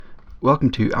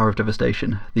Welcome to Hour of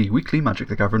Devastation, the weekly Magic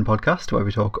the Gathering podcast where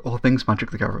we talk all things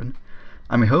Magic the Gathering.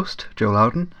 I'm your host, Joe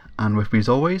Loudon, and with me as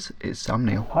always is Sam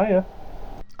Neal. Hiya.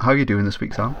 How are you doing this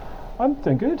week, Sam? I'm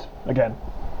doing good, again.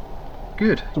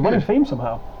 Good. It's a running theme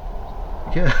somehow.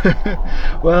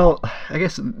 Yeah. Well, I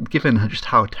guess given just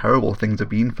how terrible things have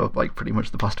been for like pretty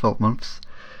much the past 12 months,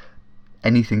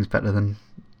 anything's better than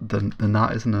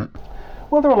that, isn't it?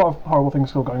 Well, there are a lot of horrible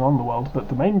things still going on in the world, but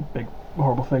the main big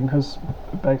horrible thing has,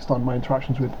 based on my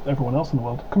interactions with everyone else in the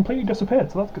world, completely disappeared,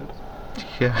 so that's good.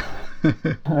 Yeah.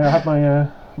 I had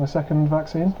my second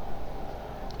vaccine.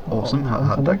 Awesome.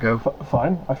 How did that go?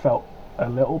 Fine. I felt a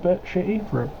little bit shitty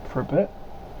for a bit,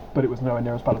 but it was nowhere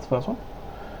near as bad as the first one.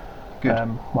 Good.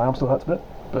 My arm still hurts a bit,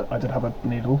 but I did have a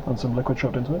needle and some liquid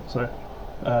shoved into it, so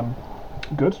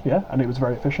good, yeah, and it was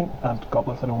very efficient, and God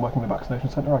bless anyone working in the vaccination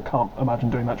centre. I can't imagine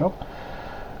doing that job.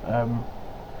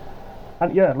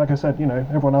 And yeah, like I said,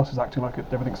 everyone else is acting like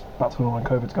everything's back to normal and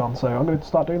COVID's gone, so I'm going to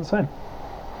start doing the same.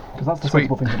 Because that's the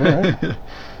sensible thing to do, right?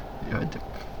 Yeah,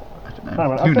 I don't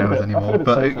know. No, Who knows anymore?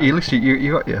 But at least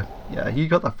you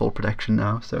got that full protection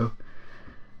now, so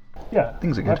yeah,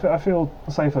 things are good. I feel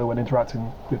safer when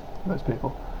interacting with those people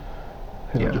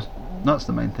who are just that's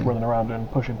the main thing. Running around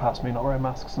and pushing past me, not wearing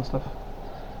masks and stuff.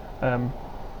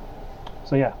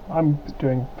 So yeah, I'm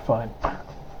doing fine.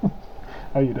 How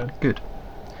are you doing? Good.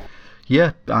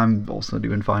 Yeah, I'm also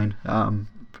doing fine.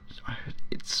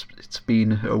 It's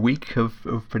been a week of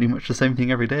pretty much the same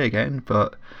thing every day again,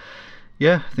 but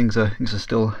yeah, things are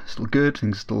still good.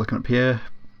 Things are still looking up here.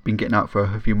 Been getting out for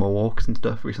a few more walks and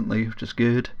stuff recently, which is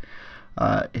good.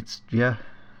 Things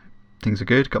are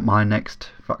good. Got my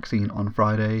next vaccine on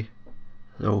Friday,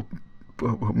 so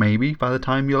maybe by the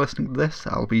time you're listening to this,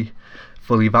 I'll be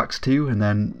fully vaxxed too, and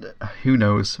then who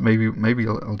knows? Maybe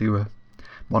I'll do a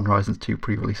Modern Horizons 2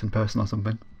 pre-release in person or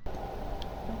something.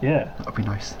 Yeah. That would be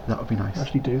nice.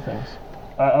 Actually do things.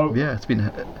 Yeah, it's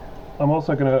been... I'm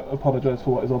also going to apologise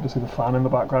for what is obviously the fan in the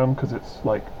background, because it's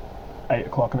like 8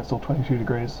 o'clock and it's still 22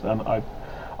 degrees, and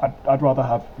I'd rather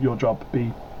have your job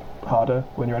be harder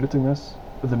when you're editing this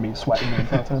than me sweating the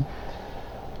entire time.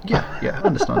 Yeah,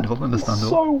 understandable.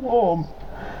 So warm.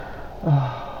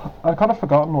 I'd kind of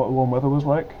forgotten what warm weather was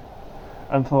like,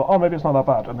 and thought, oh, maybe it's not that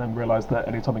bad, and then realised that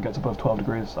any time it gets above 12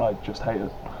 degrees, I just hate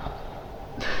it.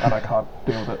 And I can't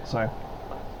deal with it, so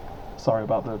sorry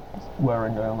about the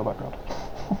whirring going on in the background.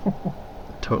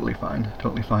 Totally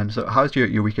fine. So how's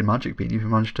your week in Magic been? Have you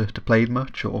managed to play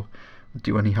much, or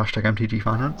do any #MTG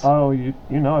Finance? Oh, you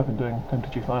know I've been doing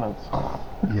MTG Finance.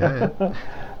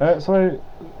 Yeah. So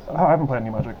I haven't played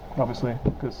any Magic, obviously,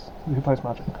 because who plays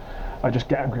Magic? I just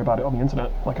get angry about it on the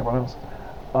internet, like everyone else.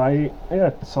 I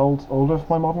sold all of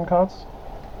my modern cards,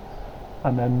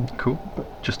 and then... Cool.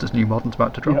 Just as new Modern's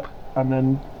about to drop? Yep, and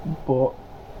then bought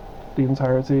the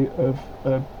entirety of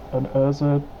an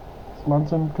Urza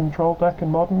Lantern control deck in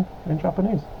Modern in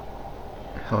Japanese.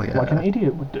 Hell yeah. Like an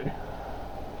idiot would do.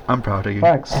 I'm proud of you.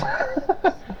 Thanks.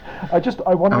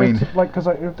 I wanted to, like, because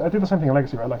I did the same thing in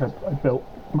Legacy, right? Like, I built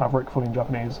Maverick fully in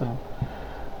Japanese, and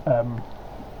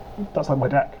that's like my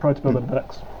deck. Tried to build it in the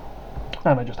decks,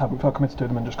 and I just haven't felt committed to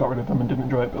them and just got rid of them and didn't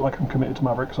enjoy it, but like I'm committed to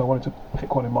Maverick, so I wanted to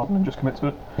pick one in Modern and just commit to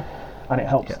it. And it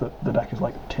helps that the deck is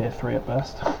like tier 3 at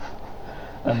best.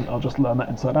 And I'll just learn that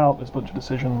inside out. There's a bunch of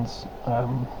decisions.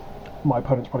 My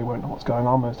opponents probably won't know what's going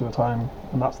on most of the time,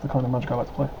 and that's the kind of Magic I like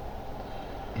to play.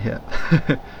 Yeah.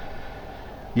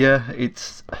 Yeah,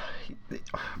 it's...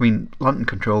 I mean, Lantern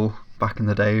Control, back in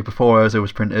the day, before Urza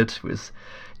was printed, was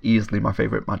easily my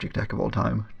favourite Magic deck of all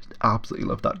time. Just absolutely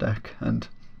love that deck, and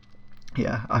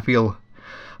yeah, I feel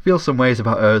some ways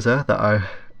about Urza that I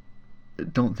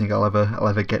don't think I'll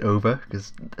ever get over,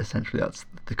 because essentially that's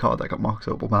the card that got Mox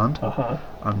Opal banned,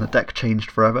 and the deck changed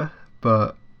forever.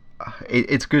 But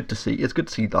it's good to see. It's good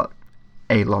to see that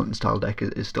a Lantern style deck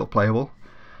is still playable.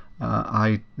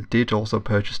 I did also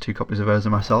purchase 2 copies of Urza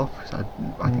myself, because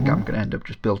I think I'm going to end up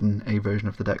just building a version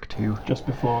of the deck too. Just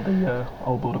before the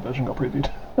old border version got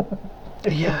previewed.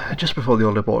 Yeah, just before the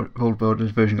old border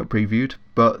version got previewed,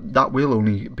 but that will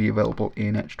only be available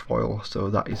in etched foil, so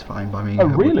that is fine by me. Oh,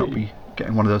 I really? would not be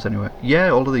getting one of those anyway. Yeah,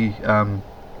 all the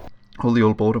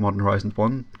old border Modern Horizons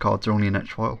 1 cards are only in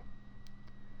etched foil.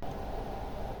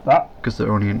 Because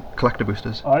they're only in collector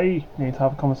boosters. I need to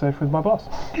have a conversation with my boss.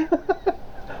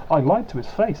 I lied to his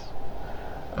face.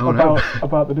 Oh,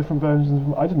 about the different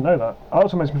versions. I didn't know that. It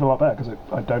also makes me feel a lot better because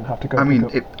I don't have to go.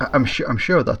 I'm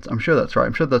sure that's right.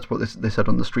 I'm sure that's what they said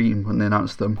on the stream when they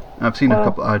announced them. I've seen a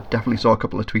couple. I definitely saw a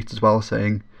couple of tweets as well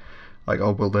saying, like,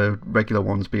 oh, will the regular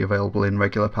ones be available in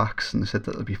regular packs? And they said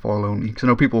that they'd be foil only. Because I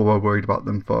know people were worried about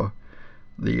them for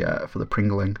the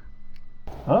Pringling.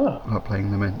 about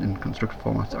playing them in constructed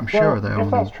formats. I'm sure they're only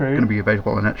going to be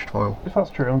available in etched foil. If that's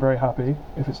true, I'm very happy.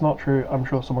 If it's not true, I'm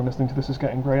sure someone listening to this is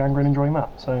getting very angry and enjoying that.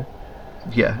 So.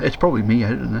 Yeah, it's probably me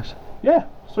editing it. Yeah,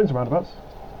 swings and roundabouts.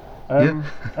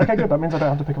 Okay, good. That means I don't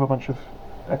have to pick up a bunch of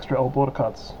extra old border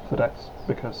cards for decks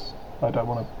because I don't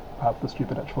want to have the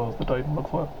stupid etched foils that don't even look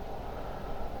foil.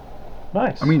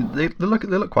 Nice. I mean, they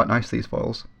look quite nice, these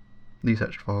foils, these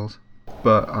etched foils.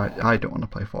 But I don't want to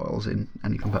play foils in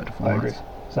any competitive formats. I agree.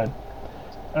 Same.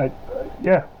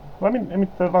 Yeah. Well, I mean,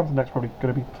 the Lantern deck's probably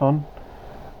going to be fun.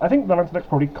 I think the Lantern deck's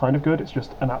probably kind of good. It's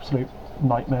just an absolute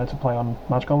nightmare to play on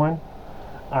Magic Online.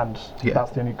 And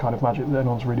that's the only kind of Magic that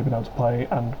anyone's really been able to play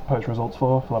and post results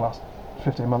for the last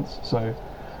 15 months. So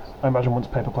I imagine once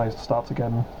Paper Plays starts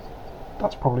again,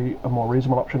 that's probably a more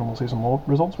reasonable option, and we'll see some more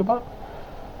results with that.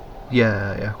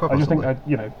 Yeah, quite possibly. I just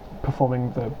think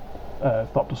performing the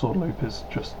Thopter Sword Loop is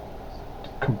just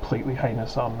completely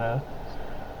heinous on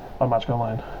Magic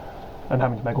Online, and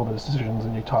having to make all those decisions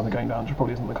and your time going down just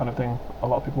probably isn't the kind of thing a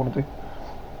lot of people want to do.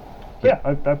 Yeah,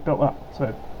 I've built that,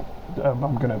 so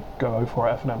I'm going to go for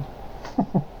FNM.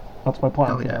 That's my plan.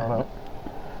 Hell yeah.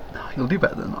 You'll do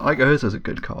better than that. Like, Urza is a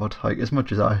good card. Like, as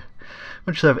much as I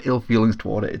have ill feelings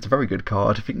toward it, it's a very good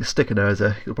card. If you can stick an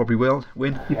Urza, you'll probably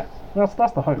win. Yeah, that's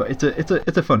the hope. But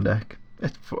it's a fun deck.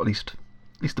 It's for at least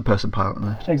the person piloting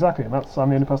it. Exactly, and I'm the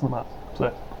only person that matters.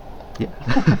 So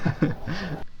yeah.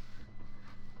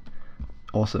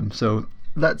 Awesome. So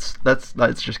let's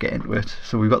just get into it.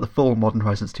 So we've got the full Modern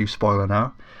Horizons 2 spoiler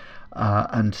now,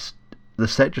 and the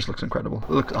set just looks incredible.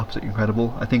 It looks absolutely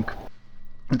incredible. I think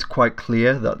it's quite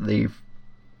clear that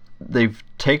they've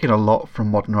taken a lot from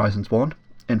Modern Horizons 1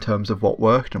 in terms of what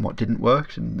worked and what didn't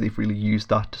work, and they've really used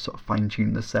that to sort of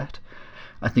fine-tune the set.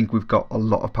 I think we've got a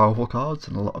lot of powerful cards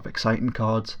and a lot of exciting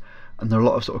cards, and there are a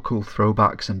lot of sort of cool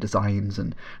throwbacks and designs,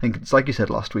 and I think it's like you said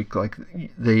last week, like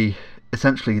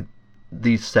essentially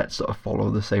these sets sort of follow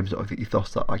the same sort of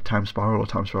ethos that like Time Spiral or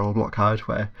Time Spiral Block had,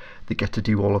 where they get to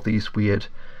do all of these weird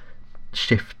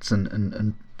shifts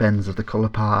and bends of the colour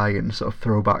pie and sort of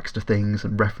throwbacks to things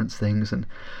and reference things, and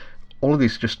all of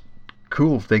these just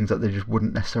cool things that they just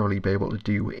wouldn't necessarily be able to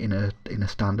do in a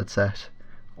standard set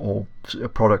or a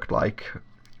product like,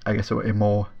 I guess, a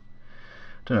more,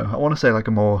 I don't know, I want to say like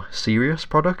a more serious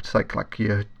product, like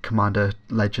your Commander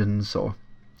Legends or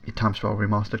your Time Spiral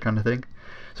Remastered kind of thing.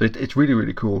 So it's really,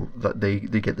 really cool that they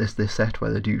get this set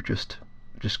where they do just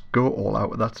go all out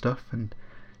with that stuff, and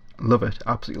love it,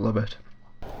 absolutely love it.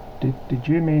 Did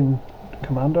you mean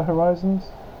Commander Horizons?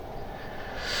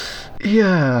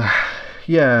 Yeah,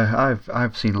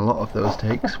 I've seen a lot of those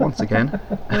takes once again.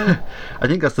 I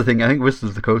think that's the thing. I think Wizards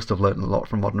of the Coast have learned a lot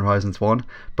from Modern Horizons 1,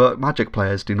 but Magic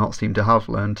players do not seem to have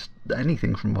learned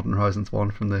anything from Modern Horizons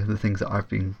 1 from the things that I've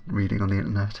been reading on the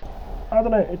internet. I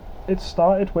don't know, it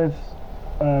started with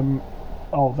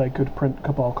they could print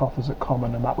Cabal coffers at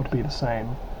common and that would be the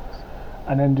same,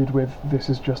 and ended with this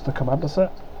is just a Commander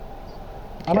set.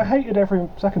 And I hated every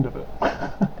second of it.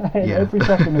 I hated every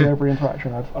second of every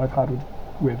interaction I've had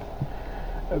with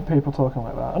people talking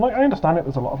like that. And I understand it,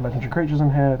 there's a lot of legendary creatures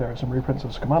in here, there are some reprints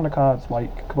of Commander cards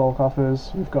like Cabal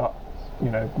coffers, we've got,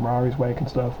 Mirari's Wake and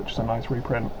stuff, which is a nice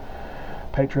reprint.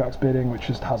 Patriarch's Bidding, which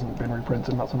just hasn't been reprinted,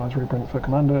 and that's a nice reprint for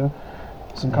Commander.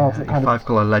 Some cards that kind of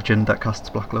 5-colour legend that casts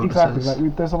Black Lotuses. Exactly,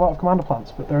 there's a lot of Commander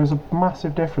plants, but there is a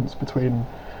massive difference between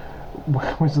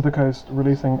Wizards of the Coast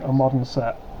releasing a modern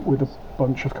set with a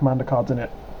bunch of Commander cards in it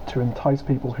to entice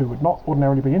people who would not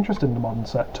ordinarily be interested in the modern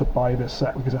set to buy this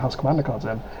set because it has Commander cards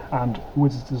in, and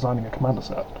Wizards designing a Commander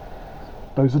set.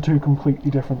 Those are two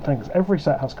completely different things. Every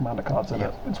set has Commander cards in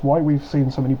it. It's why we've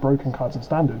seen so many broken cards in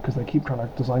Standard, because they keep trying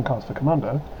to design cards for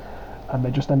Commander, and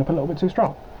they just end up a little bit too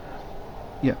strong.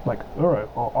 Yeah. Like Uro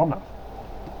or Omnath.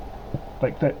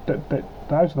 Like,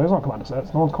 those aren't Commander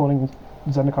sets. No one's calling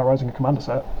Zendikar Rising a Commander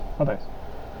set, are they?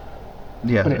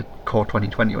 Yeah, Core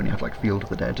 2020 when you had like Field of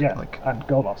the Dead. Yeah, and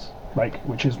Golos,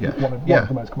 which is one of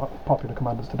the most popular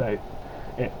commanders to date.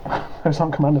 Those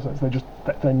aren't Commander sets.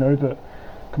 They know that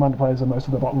Commander players are most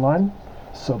of the bottom line,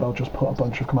 so they'll just put a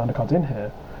bunch of Commander cards in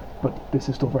here. But this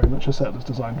is still very much a set that's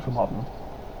designed for modern.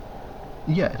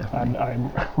 Yeah, definitely. And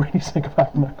I'm really sick of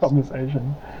having that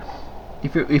conversation.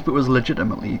 If it was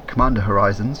legitimately Commander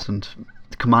Horizons, and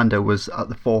Commander was at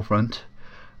the forefront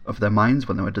of their minds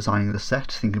when they were designing the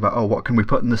set, thinking about, what can we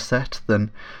put in the set,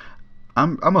 then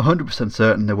I'm 100%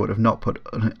 certain they would have not put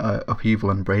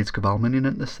Upheaval and Braid's Cabal Minion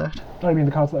in this set. Oh, you mean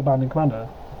the cards that are banned in Commander?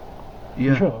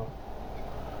 Yeah. Sure.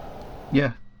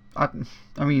 Yeah. I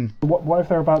mean... What if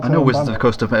they're about to... I know Wizards of the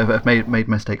Coast have made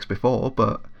mistakes before,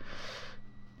 but...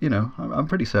 I'm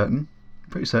pretty certain.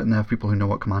 They have people who know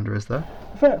what Commander is there.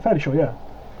 Fairly sure, yeah.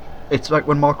 It's like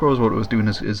when Mark Rosewater was doing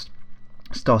his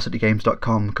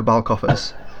StarCityGames.com Cabal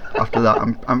coffers. After that,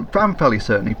 I'm fairly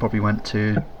certain he probably went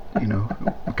to,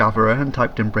 Gavra and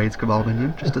typed in Braids Cabal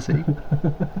Minion just to see.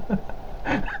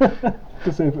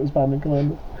 To see if it was banned in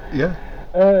Commander. Yeah.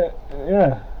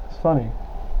 Yeah, it's funny.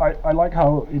 I like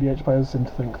how EDH players seem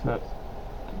to think that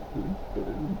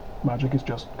Magic is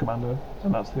just Commander,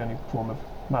 and that's the only form of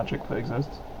Magic that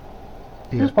exists.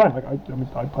 Yeah. It's fine. Like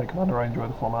I play Commander. I enjoy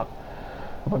the format.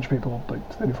 A bunch of people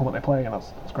like the only format they play, and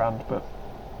that's grand. But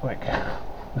like,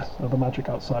 there's other Magic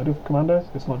outside of Commander.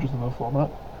 It's not just another format.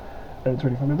 And it's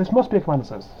really funny. This must be a Commander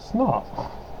set. It's not.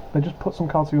 They just put some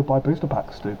cards so you'll buy booster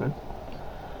packs. Stupid.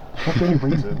 That's the only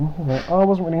reason. Like, I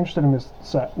wasn't really interested in this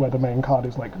set where the main card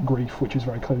is like Grief, which is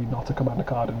very clearly not a Commander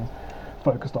card and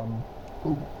focused on,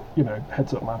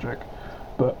 heads up Magic.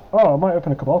 But I might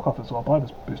open a Cabal coffer, so I'll buy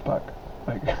this boost pack.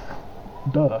 Like,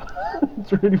 duh.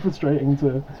 It's really frustrating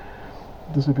to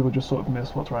see people just sort of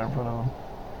miss what's right in front of them.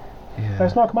 Yeah.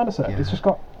 It's not a Commander set. Yeah. It's just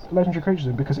got legendary creatures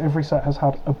in because every set has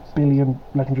had a billion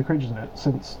legendary creatures in it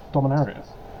since Dominaria.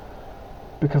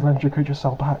 Because legendary creatures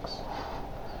sell packs.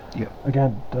 Yeah.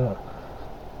 Again, duh.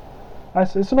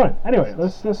 It's annoying. Anyway,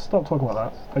 let's stop talking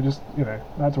about that. I just, I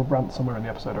had to rant somewhere in the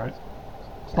episode, right?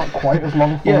 It's not quite as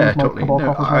long form as totally. No,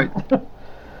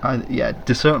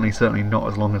 there's certainly not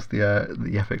as long as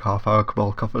the epic half-hour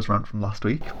Cabal coffers rant from last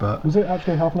week, but... Was it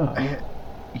actually half an hour?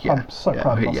 Yeah. I'm so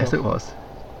proud of myself. Yes, it was.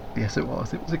 Yes, it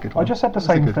was. It was a good one. I just said the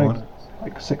same thing,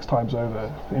 like 6 times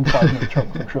over, in 5-minute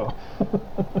chunks, I'm sure.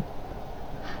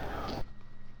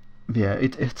 Yeah,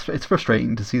 it's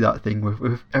frustrating to see that thing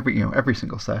with every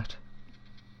single set,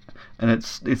 and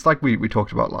it's like we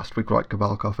talked about last week, like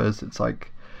Cabal coffers. It's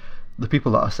like the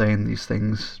people that are saying these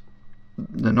things,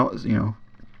 they're not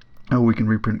we can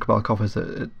reprint Cabal coffers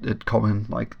at common.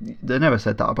 Like, they never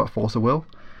said that about Force of Will.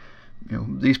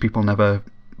 These people never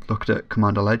looked at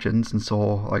Commander Legends and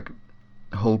saw like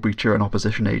Hull Breacher and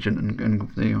Opposition Agent,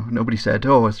 and nobody said,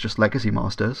 oh, it's just Legacy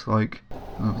Masters, like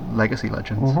Legacy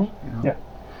Legends. Mm-hmm. Yeah.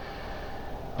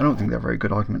 I don't think they're very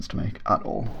good arguments to make at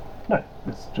all. No,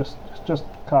 it's just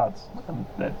cards, and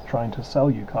they're trying to sell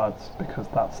you cards because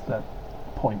that's their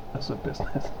point as a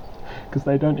business. Because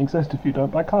they don't exist if you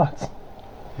don't buy cards.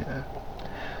 Yeah.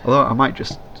 Although I might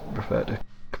just refer to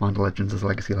Commander Legends as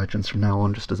Legacy Legends from now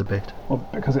on, just as a bit. Well,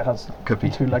 because it has could be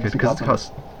 2 legacy cards.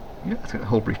 It's got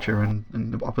Hull Breacher and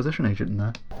the Opposition Agent in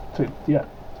there.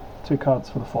 2 cards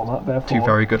for the format. Therefore, 2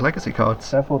 very good legacy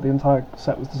cards. Therefore, the entire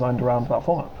set was designed around that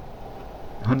format.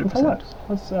 100%.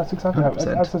 That's exactly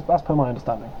 100%. How. That's per my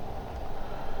understanding.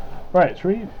 Right,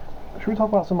 should we talk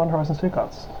about some Modern Horizons 2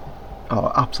 cards?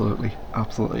 Oh, absolutely. Where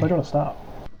do you want to start?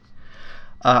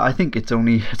 I think it's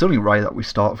only right that we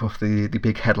start with the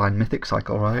big headline Mythic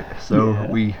cycle, right? So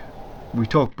we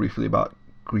talked briefly about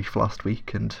Grief last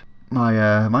week, and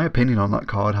my opinion on that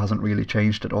card hasn't really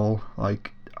changed at all.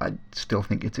 Like, I still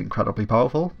think it's incredibly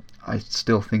powerful. I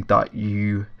still think that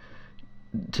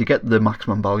to get the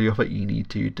maximum value of it, you need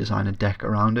to design a deck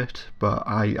around it, but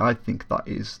I think that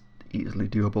is easily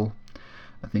doable.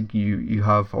 I think you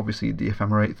have obviously the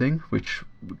Ephemerate thing, which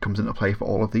comes into play for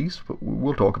all of these, but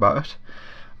we'll talk about it.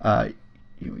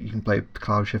 You can play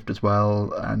Cloud Shift as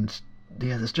well, and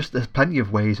there's plenty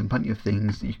of ways and plenty of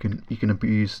things that you can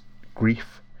abuse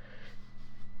Grief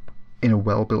in a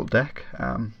well-built deck.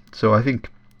 So I think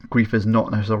Grief is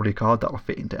not necessarily a card that will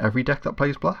fit into every deck that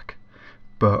plays black,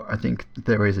 but I think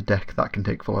there is a deck that can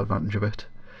take full advantage of it.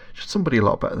 Just somebody a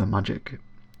lot better than Magic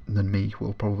than me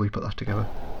will probably put that together.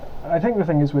 I think the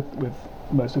thing is with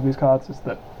most of these cards is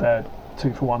that they're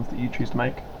 2-for-1s that you choose to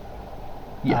make.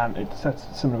 Yeah. And it's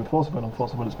similar with Force of Will, and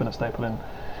Force of Will has been a staple in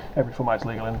every format it's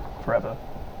legal in forever.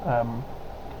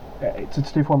 It's a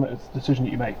 2-for-1 that it's a decision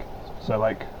that you make. So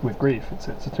like with Grief, it's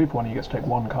a 2-for-1, you get to take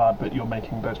 1 card, but you're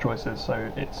making those choices,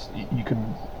 so you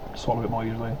can swallow it more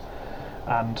easily.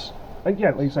 And like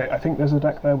you say, I think there's a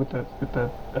deck there with the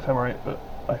Ephemerate, but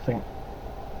I think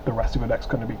the rest of the deck's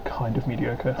going to be kind of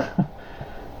mediocre.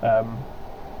 And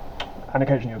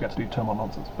occasionally you'll get to do turn 1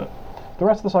 nonsense, but the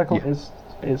rest of the cycle is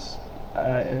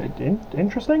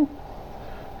interesting.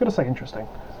 I'm going to say interesting.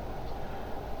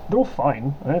 They're all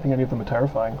fine. I don't think any of them are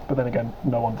terrifying, but then again,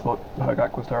 no one thought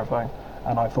Hogak was terrifying,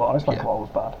 and I thought Iceland Cabal was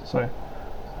bad, so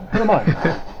who am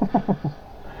I?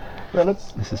 Well,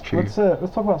 this is true. Let's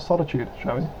talk about Solitude,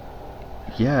 shall we?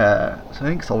 Yeah, so I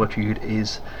think Solitude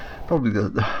is probably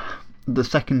the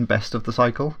second best of the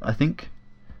cycle, I think.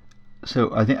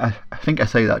 So I think I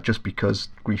say that just because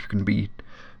Grief can be,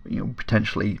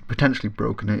 potentially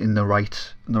broken in the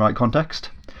right context.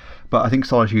 But I think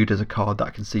Solitude is a card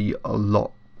that can see a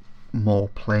lot more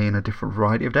play in a different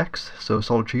variety of decks. So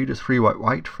Solitude is 3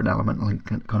 white for an elemental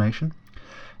incarnation.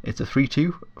 It's a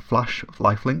 3/2 flash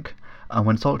lifelink, and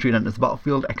when Solitude enters the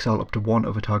battlefield, exile up to 1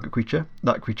 of a target creature.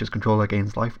 That creature's controller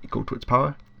gains life equal to its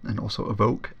power, and also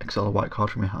evoke, exile a white card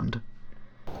from your hand.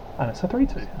 And it's a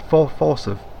 3/2. Force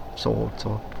of Swords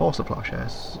or Force of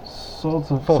Plowshares.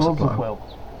 Swords of Will.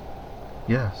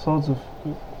 Yeah. Swords of...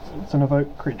 It's an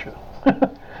evoke creature.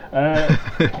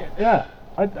 Yeah.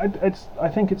 I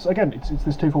think it's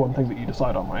this 2-for-1 thing that you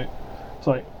decide on, right?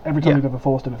 So like, every time you've ever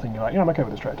forced anything, you're like, yeah, I'm okay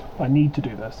with this trade. I need to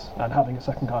do this, and having a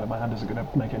second card in my hand isn't going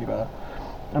to make it any better.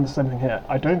 And the same thing here.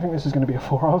 I don't think this is going to be a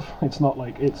 4-of. It's not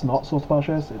Swords of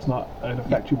Plowshares. It's not an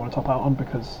effect you want to top out on,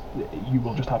 because you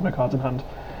will just have no cards in hand.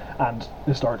 And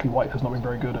historically, white has not been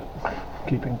very good at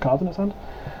keeping cards in its hand.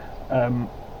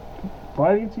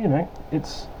 But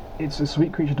it's a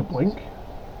sweet creature to blink,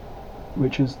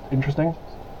 which is interesting.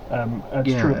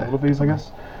 It's true of all of these, I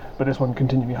guess. But this one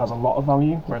continually has a lot of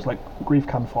value, whereas like Grief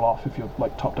can fall off if you're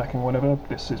like top decking or whatever.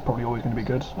 This is probably always going to be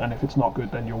good, and if it's not good,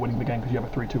 then you're winning the game because you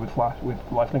have a 3/2 with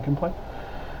lifelink in play.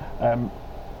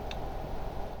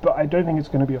 But I don't think it's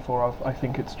going to be a 4-of. I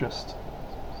think it's just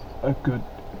a good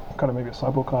kind of maybe a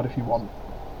sideboard card if you want.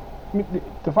 I mean,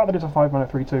 the fact that it's a 5-mana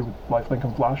 3/2 with lifelink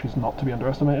and flash is not to be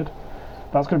underestimated.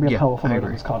 That's going to be a powerful mode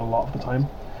of this card a lot of the time,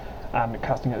 and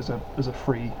casting it as a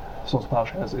free Swords of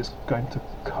Plowshares is going to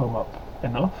come up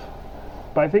enough.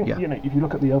 But I think if you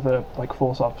look at the other like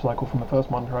Force of cycle from the first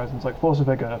Modern Horizons, like Force of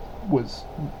Vigor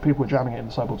people were jamming it in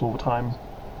the sideboards all the time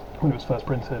when it was first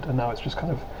printed, and now it's just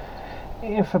kind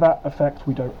of for that effect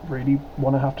we don't really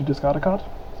want to have to discard a card,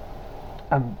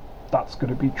 and that's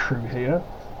going to be true here.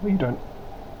 You're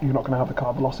not going to have the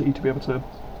card velocity to be able to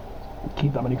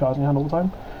keep that many cards in your hand all the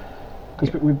time.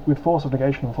 Because with Force of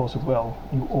Negation and Force of Will,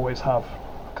 you always have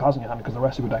cards in your hand because the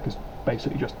rest of your deck is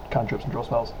basically just cantrips and draw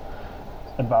spells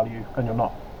and value, and you're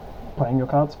not playing your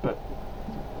cards. But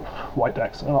white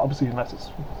decks, obviously unless it's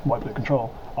white blue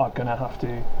control, are going to have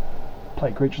to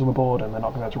play creatures on the board, and they're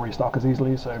not going to be able to restock as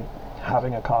easily, so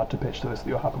having a card to pitch to this that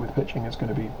you're happy with pitching is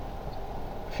going to be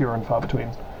fewer and far between.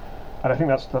 And I think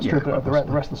that's true of the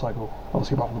rest of the cycle,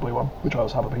 obviously apart from the blue one, which I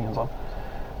also have opinions on.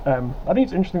 I think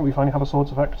it's interesting that we finally have a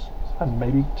Swords effect, and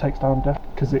maybe takes down Death,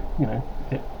 because it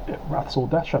wraths all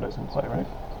Death Shadows in play, right?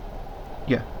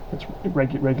 Yeah. It's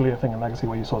regularly a thing in Legacy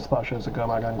where you Swords of Plowshares a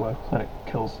Gurmag Angler, and it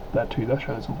kills their 2 Death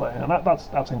Shadows in play, and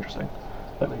that's interesting,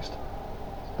 at least,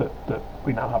 that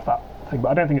we now have that thing. But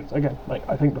I don't think it's, again, like,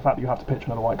 I think the fact that you have to pitch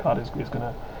another white card is going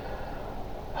to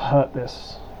hurt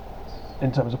this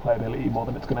in terms of playability more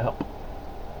than it's going to help.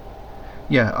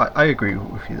 Yeah, I agree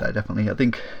with you there, definitely. I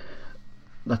think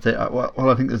that's it.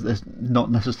 I think there's not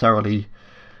necessarily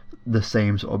the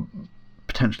same sort of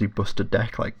potentially busted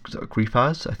deck like sort of Grief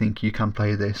has. I think you can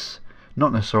play this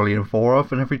not necessarily in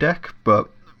 4-of in every deck, but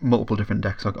multiple different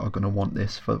decks are going to want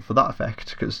this for that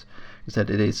effect, because you said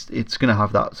it's going to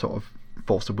have that sort of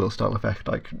Force of Will style effect.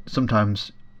 Like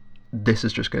sometimes this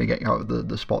is just going to get you out of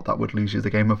the spot that would lose you the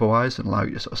game otherwise, and allow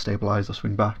you to sort of stabilise or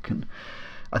swing back. And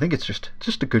I think it's just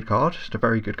a good card, just a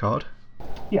very good card.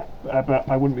 Yeah, but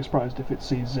I wouldn't be surprised if it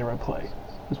sees 0 play,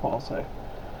 is what I'll say.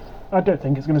 I don't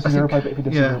think it's going to see 0 play, but if it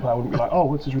did see 0 play, I wouldn't be like,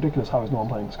 oh, this is ridiculous, how is no one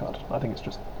playing this card? I think it's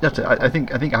just... That's it. I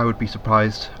think I would be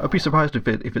surprised. I'd be surprised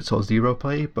if it saw 0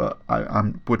 play, but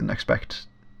I wouldn't expect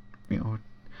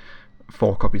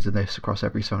 4 copies of this across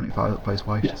every 75 that plays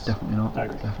white. Yes. Definitely not. I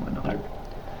agree. Definitely not. I agree.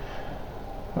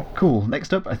 Right. Cool.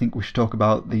 Next up, I think we should talk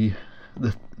about the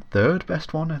third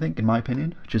best one, I think, in my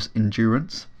opinion, which is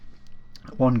Endurance.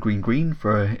 1 green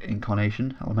for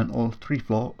Incarnation, Elemental, 3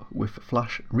 floor with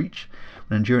Flash Reach.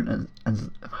 When Endurance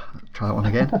try that one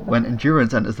again. When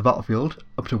Endurance enters the battlefield,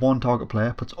 up to 1 target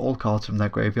player puts all cards from their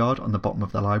graveyard on the bottom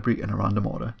of their library in a random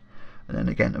order. And then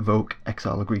again, evoke,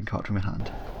 exile a green card from your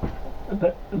hand.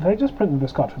 They just printed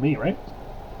this card for me, right?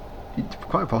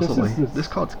 Quite possibly. This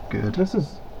card's good. This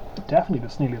is definitely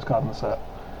the sneeliest card in the set.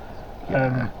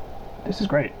 Yeah. This is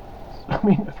great. I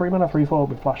mean, a 3-mana 3/4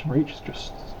 with Flash and Reach is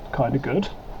just kind of good,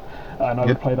 and I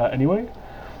would play that anyway.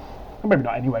 Maybe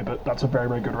not anyway, but that's a very,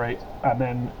 very good rate. And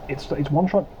then it's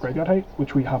one-shot Graveyard Hate,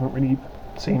 which we haven't really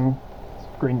seen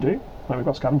green do. Like, we've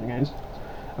got Scavenging Ooze,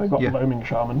 and we've got Loaming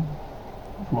Shaman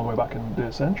from all the way back in the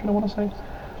Ascension, I want to say.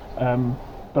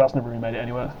 But that's never really made it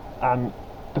anywhere. And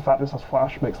the fact this has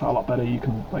Flash makes that a lot better. You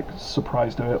can like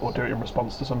surprise do it, or do it in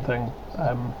response to something.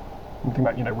 Anything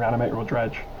like Reanimator or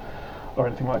Dredge, or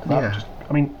anything like that.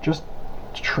 Yeah. Just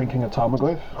shrinking a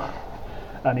Tarmogoyf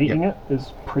and eating it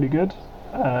is pretty good.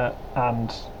 And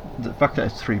the fact that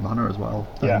it's 3 mana as well.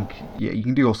 I think, you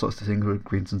can do all sorts of things with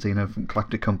Green Sun Xena from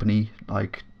Galactic Company,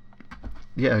 like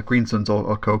Green Suns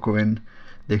or Coco in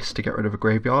this to get rid of a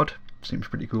graveyard. seems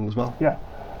pretty cool as well. Yeah.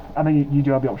 And then you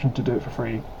do have the option to do it for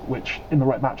free, which in the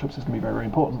right matchups is going to be very, very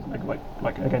important.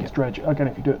 Like against Dredge, again,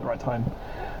 if you do it at the right time,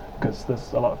 because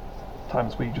there's a lot of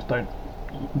times where you just don't.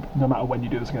 No matter when you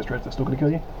do this against Dredge, they're still going to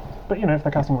kill you. But if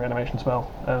they're casting a reanimation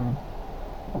spell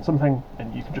on something,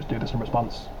 and you can just do this in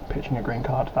response, pitching a green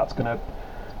card, that's going to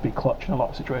be clutch in a lot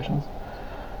of situations.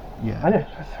 Yeah. And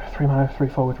 3 mana,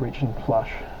 3/4 with reach and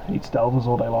flash. Eats delvers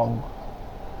all day long.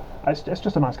 It's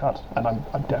just a nice card, and I'm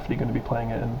definitely going to be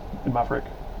playing it in Maverick.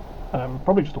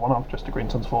 Probably just a one-off, just a Green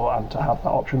Suns 4, and to have that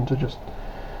option to just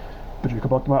Bojuka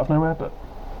block them out of nowhere. But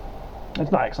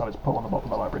it's not exile; it's put on the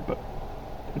bottom of the library. But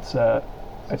it's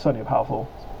certainly a powerful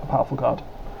card,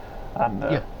 and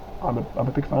I'm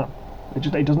a big fan.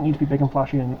 It doesn't need to be big and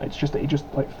flashy, and it just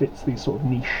like fits these sort of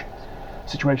niche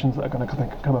situations that are going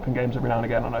to come up in games every now and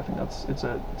again. And I think it's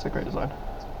a great design.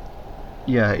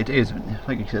 Yeah, it is.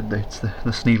 Like you said, it's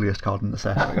the sneeliest card in the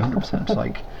set. Like 100%.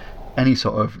 Like any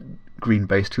sort of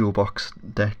green-based toolbox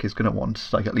deck is going to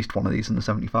want like at least one of these in the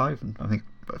 75, and I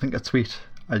think that's sweet.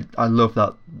 I love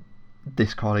that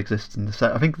this card exists in the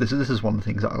set. I think this is one of the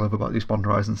things that I love about these Modern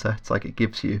Horizon sets. Like it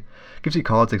gives you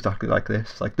cards exactly like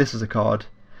this. Like this is a card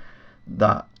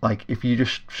that, like, if you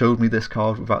just showed me this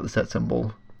card without the set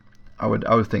symbol, I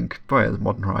would think, oh yeah, the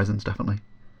Modern Horizons definitely.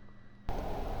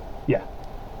 Yeah,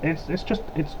 it's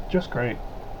just great.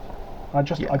 I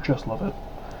just love it.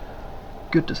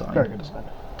 Good design. Very good design.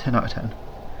 10 out of 10.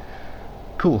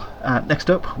 Cool. Next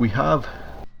up we have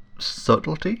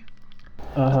Subtlety.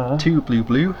 2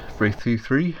 blue for a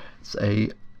 3/3. It's a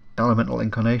elemental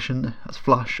incarnation. That's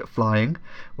flash, flying.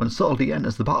 When Subtlety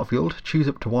enters the battlefield, choose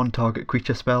up to one target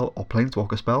creature spell or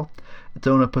planeswalker spell. Its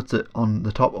owner puts it on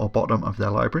the top or bottom of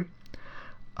their library.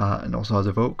 And also has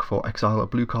Evoke for exile a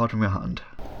blue card from your hand.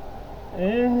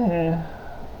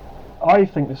 I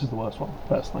think this is the worst one,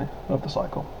 personally, of the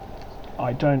cycle.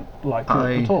 I don't like it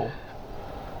at all.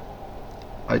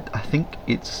 I think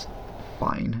it's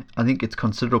fine. I think it's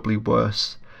considerably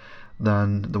worse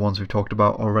than the ones we've talked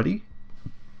about already,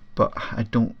 but I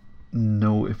don't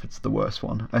know if it's the worst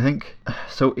one. I think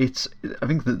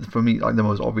that for me, like, the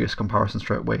most obvious comparison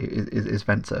straight away is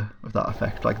Venser with that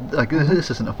effect. Like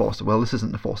this isn't a Force of Will, this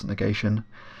isn't a Force of Negation.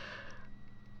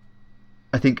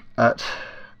 I think at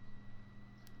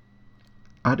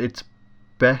its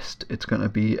best, it's going to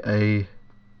be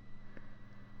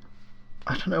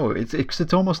I don't know.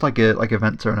 It's almost like a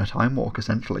Venser and a Time Walk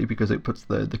essentially, because it puts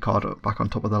the card back on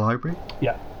top of the library.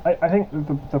 Yeah, I think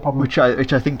the problem. Which I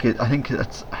think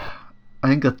that's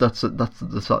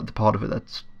the part of it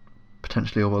that's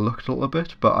potentially overlooked a little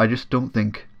bit. But I just don't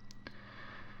think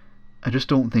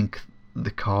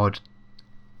the card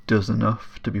does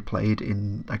enough to be played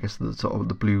in, I guess, the sort of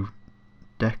the blue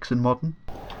decks in Modern.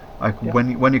 Like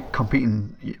when you're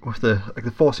competing with the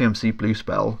 4 CMC blue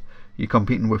spell, you're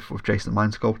competing with Jason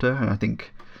Mind Sculptor, and I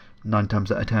think 9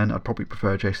 times out of 10 I'd probably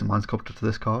prefer Jason Mind Sculptor to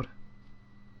this card.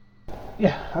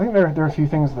 Yeah, I think there are a few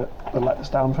things that let this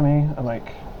down for me, and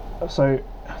so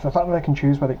the fact that they can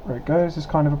choose where it goes is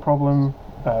kind of a problem.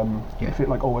 If it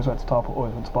always went to top or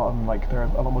always went to bottom, there are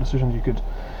a lot more decisions you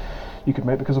could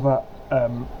make because of that.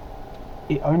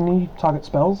 It only targets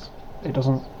spells. It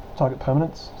doesn't target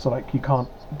permanents, so you can't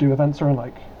do events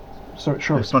or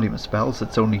sure. It's not even spells.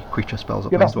 It's only creature spells or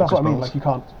planeswalker that's what spells. I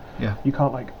mean. You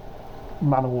can't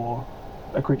mana war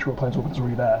a creature or planeswalker that's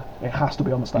already there. It has to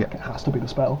be on the stack. It has to be the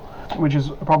spell, which is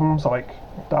a problem. So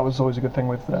that was always a good thing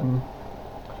with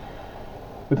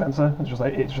Venser.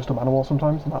 It's just a mana wall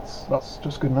sometimes, and that's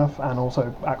just good enough, and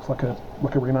also acts like a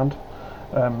remand.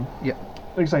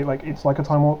 Like you say, it's like a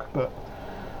Time Walk, but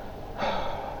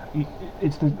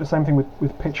it's the same thing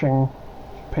with pitching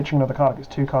another card. It's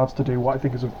 2 cards to do what I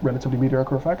think is a relatively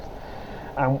mediocre effect,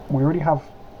 and we already have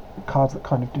cards that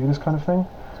kind of do this kind of thing.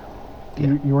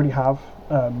 You already have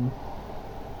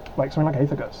something like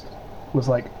Aether Ghost was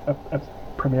a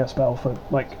premier spell for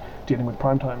dealing with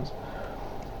prime times,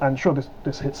 and sure,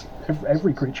 this hits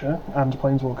every creature and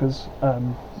planeswalkers,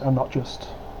 and not just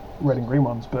red and green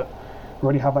ones, but we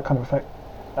already have that kind of effect,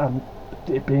 and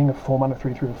it being a 4 mana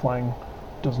 3/3 with flying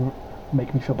doesn't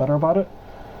make me feel better about it.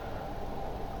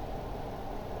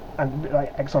 And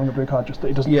exiling a blue card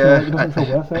it doesn't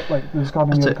feel worth it.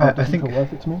 Discarding the other card doesn't feel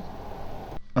worth it to me.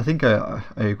 I think I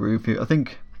agree with you. I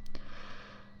think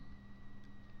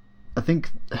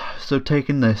so.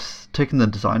 Taking the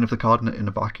design of the card in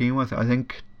a vacuum, I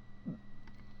think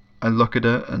I look at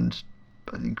it, and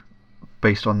I think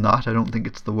based on that, I don't think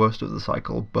it's the worst of the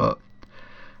cycle. But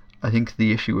I think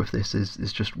the issue with this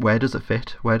is just, where does it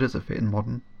fit? Where does it fit in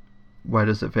Modern? Where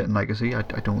does it fit in Legacy? I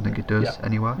don't think it does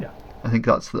anywhere. Yeah. I think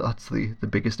that's the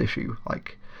biggest issue.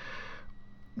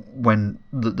 when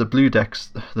the blue decks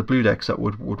that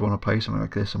would want to play something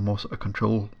like this, and more sort of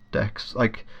control decks,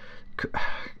 like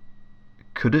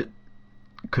could it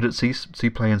see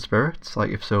play in spirits?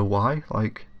 Like, if so, why?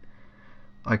 Like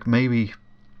maybe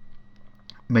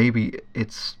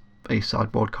it's a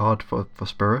sideboard card for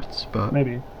spirits, but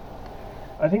maybe.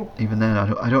 I think even then,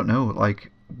 I don't know.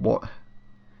 Like, what?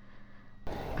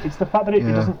 It's the fact that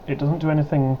it doesn't do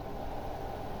anything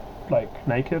like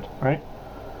naked, right?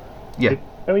 Yeah.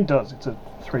 It does. It's a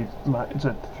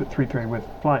 3/3 with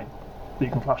flying that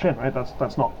you can flash in, right?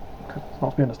 That's not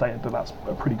to be understated, but that's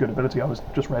a pretty good ability. I was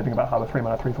just raving about how the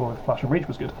 3-mana 3/4 with flash and reach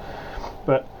was good,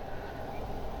 but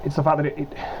it's the fact that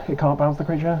it can't bounce the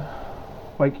creature.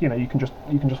 Like, you can just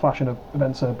flash in a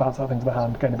Venser, bounce that thing to the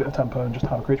hand, gain a bit of tempo, and just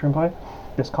have a creature in play.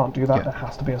 This can't do that. Yeah. There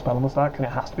has to be a spell on the stack, and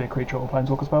it has to be a creature or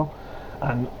planeswalker spell.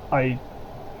 And I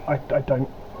don't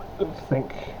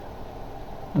think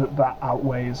that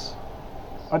outweighs.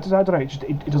 I don't know.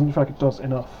 It doesn't feel like it does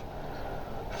enough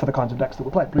for the kinds of decks that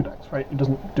we play, blue decks, right? It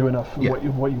doesn't do enough of what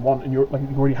you want, and you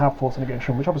already have Force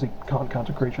Negation, which obviously can't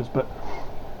counter creatures, but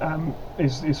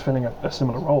is filling a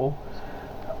similar role.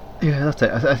 Yeah, that's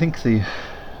it. I think I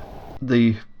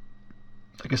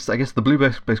guess the blue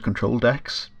based control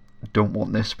decks don't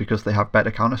want this because they have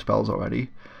better counter spells already,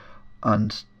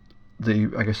 and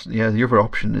the other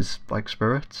option is like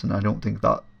spirits, and I don't think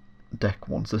that deck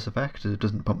wants this effect. It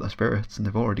doesn't pump their spirits, and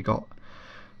they've already got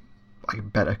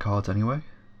like better cards anyway.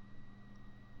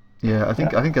 Yeah, I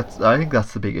think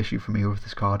that's the big issue for me with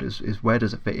this card is where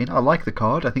does it fit in? I like the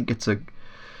card. I think it's a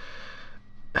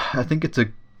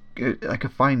like a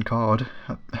fine card.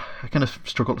 I kind of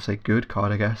struggle to say good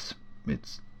card. I guess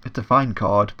it's a fine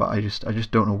card, but I just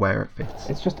don't know where it fits.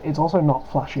 It's also not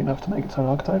flashy enough to make its own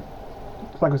archetype.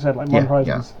 Like I said, like Modern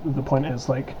Horizons, the point is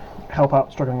like help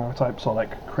out struggling archetypes or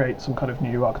like create some kind of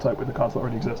new archetype with the cards that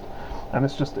already exist. And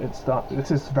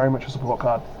this is very much a support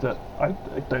card that I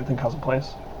don't think has a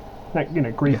place. Like,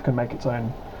 Grief can make its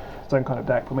own kind of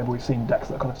deck, but maybe we've seen decks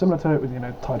that are kind of similar to it with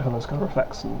Tidehuller's kind of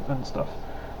effects and stuff.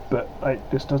 But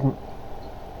this doesn't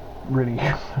really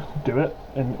do it,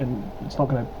 and it's not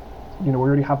going to. We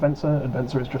already have Venser, and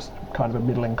Venser is just kind of a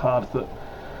middling card that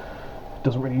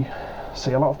doesn't really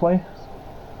see a lot of play.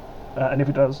 And if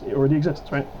it does, it already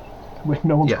exists, right?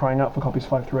 No one's crying out for copies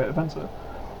 5 through 8 of Venser.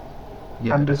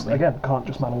 Yeah, and this again can't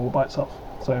just mana wall by itself.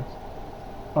 So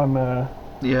I'm.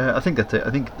 Yeah, I think that's it. I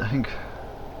think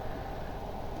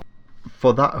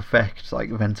for that effect, like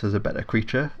Venser's a better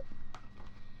creature,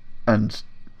 and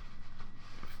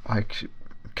like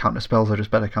counter spells are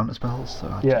just better counter spells. So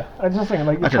I just think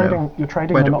like you're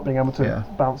trading and not being able to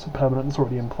bounce a permanent that's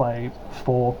already in play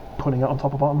for putting it on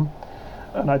top of bottom.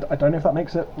 And I don't know if that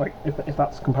makes it, like, if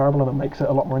that's comparable and it makes it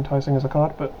a lot more enticing as a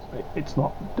card, but it's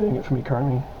not doing it for me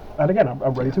currently. And again,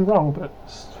 I'm ready to be wrong, but it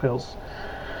feels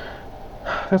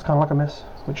kind of like a miss,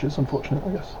 which is unfortunate,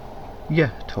 I guess.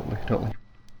 Yeah, totally.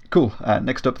 Cool.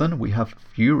 Next up then, we have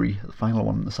Fury, the final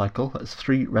one in the cycle. It's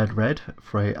 3 red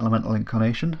for a elemental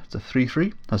incarnation. It's a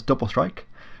 3/3, has double strike.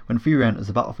 When Fury enters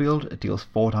the battlefield, it deals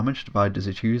 4 damage, divided as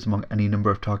you choose among any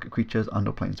number of target creatures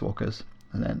and/or planeswalkers.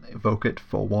 And then evoke it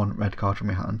for 1 red card from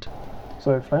your hand.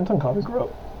 So Flametongue card grew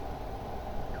up.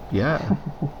 Yeah.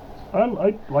 I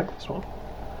like this one.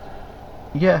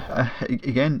 Yeah,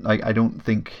 again, I don't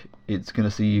think it's going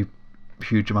to see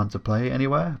huge amounts of play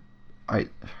anywhere. I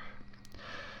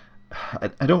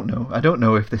don't know. I don't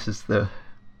know if this is the...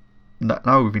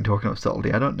 Now we've been talking about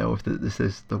subtlety, I don't know if this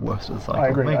is the worst of the cycle. I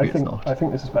agree. Maybe it's not. I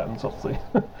think this is better than subtlety.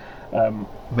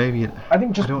 Maybe I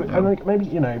think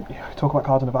maybe talk about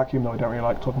cards in a vacuum, though I don't really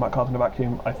like talking about cards in a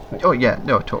vacuum. I think. Oh yeah,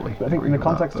 no, totally. But I think in the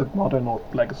context of modern or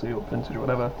legacy or vintage or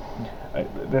whatever,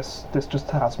 this just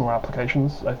has more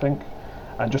applications, I think,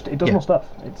 and just it does more stuff.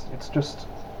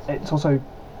 It's also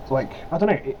like I don't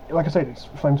know. Like I said, it's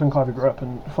Flametongue Kavu grew up,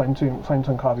 and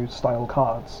Flametongue Kavu style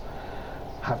cards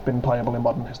have been playable in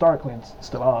modern historically and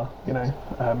still are.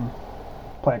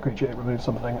 Play a creature, it removes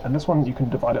something, and this one you can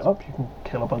divide it up. You can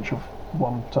kill a bunch of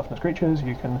 1 toughness creatures.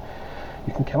 You can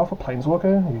kill off a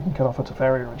planeswalker. You can kill off a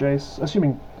Teferi or a Jace,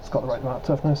 assuming it's got the right amount of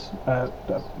toughness,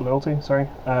 loyalty. Sorry,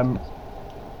 and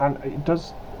it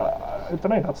does. I don't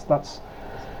know. That's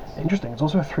interesting. It's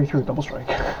also a 3/3 double strike,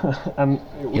 and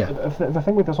the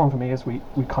thing with this one for me is we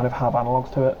kind of have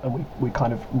analogs to it, and we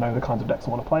kind of know the kinds of decks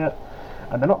that want to play it,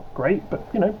 and they're not great,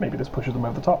 but maybe this pushes them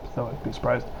over the top. So I'd be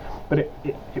surprised. But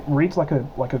it reads like a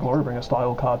Glorybringer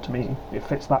style card to me. It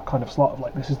fits that kind of slot of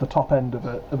like this is the top end of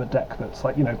a deck that's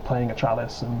like playing a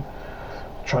Chalice and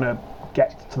trying to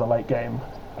get to the late game.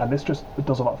 And this it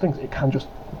does a lot of things. It can just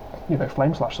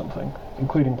flame slash something,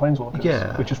 including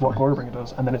planeswalkers, which is what Glorybringer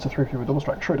does, and then it's a 3/3 with double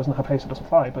strike. Sure, it doesn't have haste, it doesn't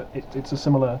fly, but it's a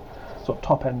similar sort of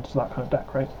top end to that kind of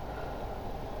deck, right?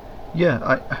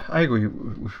 Yeah, I agree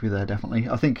with you there, definitely.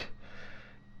 I think,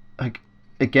 like,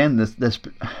 again, there's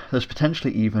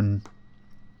potentially even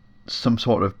some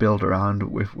sort of build around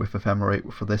with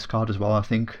Ephemerate for this card as well. I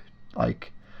think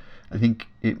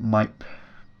it might,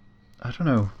 I don't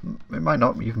know, it might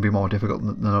not even be more difficult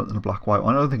than a black-white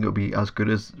one. I don't think it'll be as good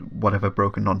as whatever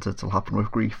broken nonsense will happen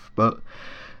with Grief, but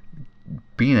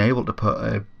being able to put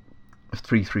a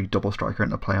 3/3 double striker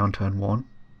into play on turn 1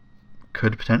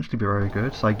 could potentially be very good.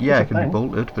 It's like, it can be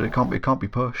bolted, but it can't be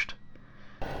pushed.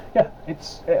 Yeah,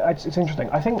 it's interesting.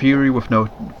 I think Fury with no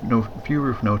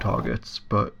targets,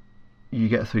 but you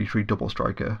get a 3/3 double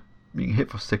striker. You can hit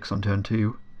for 6 on turn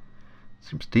 2.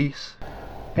 Seems decent.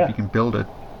 If you can build a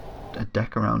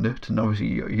deck around it, and obviously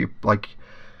you like,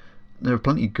 there are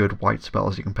plenty of good white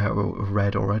spells you can pair with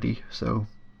red already. So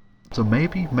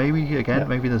maybe again,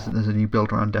 maybe there's a new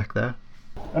build around deck there.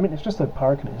 I mean, it's just a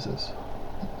Pyrokinesis,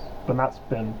 but that's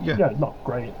been not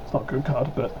great. It's not a good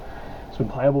card, but it's been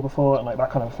playable before, and like that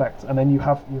kind of effect. And then you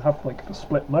have like the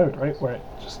split mode, right, where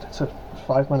it's a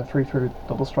 5-mana 3/3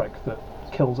 double strike that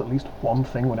kills at least one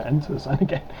thing when it enters. And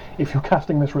again, if you're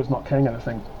casting this where it's not killing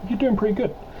anything, you're doing pretty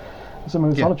good. Similar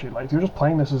with Solitude, like if you're just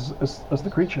playing this as the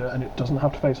creature and it doesn't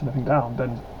have to face anything down,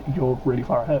 then you're really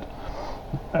far ahead.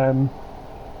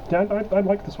 I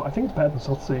like this one. I think it's better than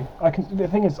Subtlety. The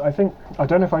thing is, I don't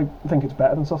know if I think it's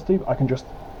better than Subtlety, but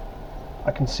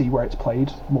I can see where it's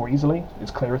played more easily.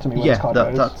 It's clearer to me where this card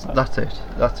goes. That's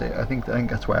it. I think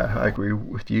that's where I agree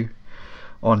with you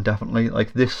on, definitely.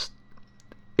 Like this,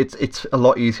 it's a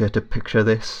lot easier to picture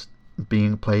this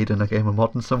being played in a game of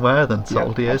Modern somewhere than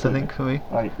Subtlety is, I think, for me.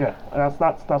 That's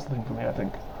the thing for me, I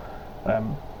think.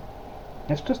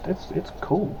 It's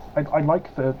cool. I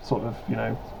like the sort of,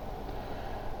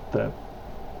 the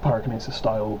Pyrokinesis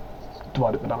style,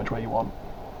 divide up the damage where you want.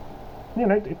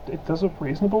 It does a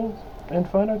reasonable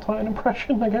Inferno Titan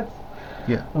impression, I guess.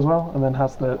 Yeah. As well, and then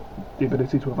has the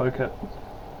ability to evoke it.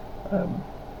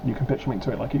 You can pitch something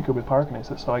to it like you could with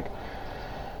Pyrokinesis. So like,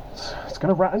 it's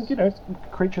going to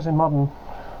and creatures in Modern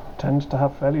tend to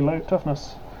have fairly low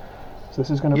toughness, so this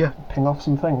is going to ping off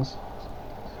some things.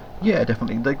 Yeah,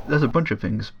 definitely. Like, there's a bunch of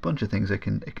things it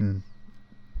can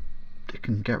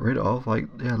get rid of. Like,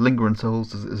 Lingering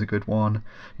Souls is a good one.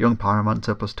 Young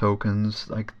Pyromancer plus tokens.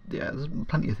 Like, there's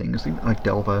plenty of things. Like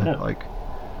Delver.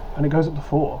 And it goes up to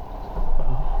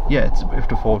 4. It's up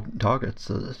to 4 targets.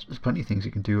 So there's plenty of things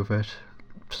you can do with it.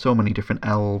 So many different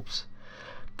elves.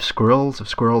 Squirrels. If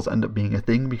squirrels end up being a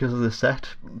thing because of this set,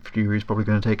 Fury's probably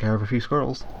going to take care of a few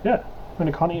squirrels. Yeah. I mean,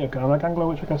 it can't eat a Gurmag Angler,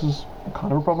 which I guess is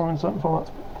kind of a problem in certain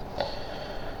formats.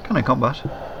 Kind of combat.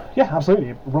 Yeah,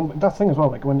 absolutely. That's the thing as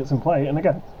well, like when it's in play, and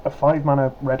again, a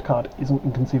 5-mana red card isn't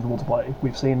inconceivable to play.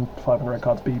 We've seen 5-mana red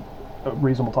cards be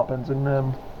reasonable top ends, in,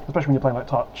 especially when you're playing like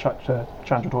Chandra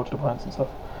Torch Defiance and stuff.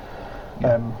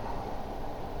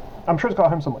 I'm sure it's got a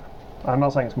home somewhere. I'm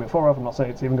not saying it's going to be a 4-of, I'm not saying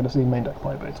it's even going to see main deck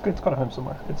play, but it's got a home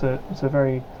somewhere. It's a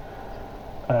very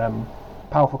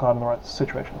powerful card in the right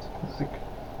situations, I think.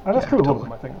 And that's true of all of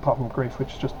them, I think, apart from Grief,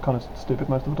 which is just kind of stupid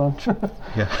most of the time.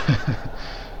 Yeah.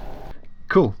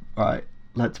 Cool. Alright,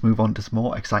 let's move on to some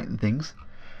more exciting things.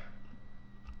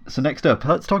 So next up,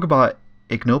 let's talk about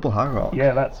Ignoble Hierarch.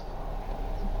 Yeah, let's.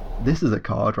 This is a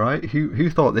card, right? Who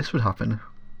thought this would happen?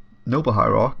 Noble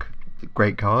Hierarch,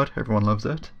 great card, everyone loves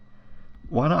it.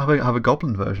 Why not have a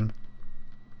goblin version?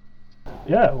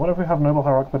 Yeah, what if we have Noble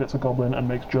Hierarch but it's a goblin and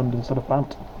makes Jund instead of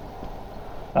Bant?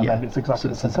 And then it's exactly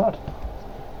the same card.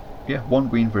 Yeah, 1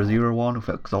 green for a 0/1 with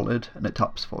Exalted, and it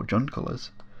taps for Jund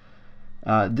colours.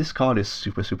 This card is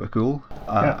super, super cool.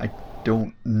 I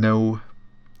don't know.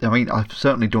 I mean, I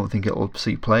certainly don't think it'll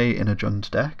see play in a Jund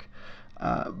deck.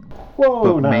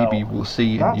 Maybe we'll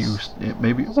see it used.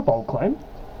 Maybe that's a bold claim.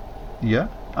 Yeah,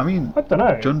 I mean, I don't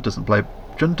know. Jund doesn't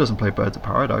play Birds of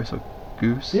Paradise or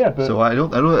Goose. Yeah, but so I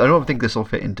don't think this will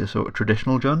fit into sort of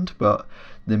traditional Jund, but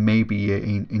there may be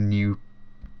a new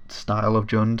style of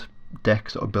Jund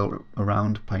decks that are built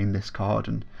around playing this card,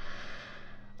 and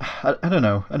I don't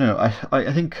know.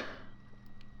 I think,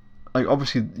 like,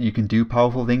 obviously you can do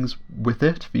powerful things with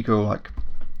it. If you go like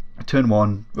turn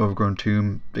 1 Overgrown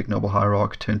Tomb, Ignoble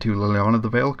Hierarch, turn 2 Liliana of the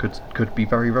Veil could be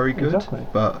very, very good. Exactly.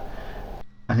 But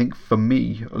I think for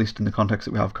me, at least in the context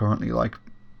that we have currently, like,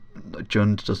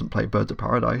 Jund doesn't play Birds of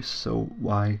Paradise, so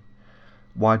why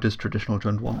does traditional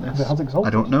Jund want this? It has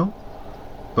Exalted. I don't know,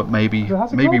 but maybe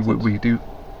we do.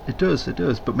 It does,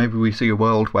 but maybe we see a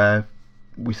world where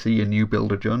we see a new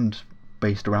build of Jund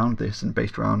based around this and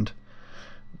based around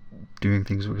doing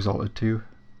things with Exalted too.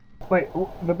 Wait,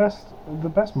 the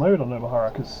best mode on Noble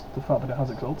Hierarch is the fact that it has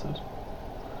Exalted.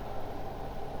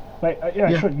 Like,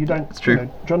 yeah, sure, you don't. It's true.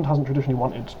 Jund hasn't traditionally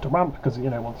wanted to ramp because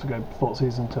wants to go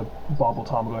Thoughtseize into Barbal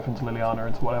Tarmogoyf into Liliana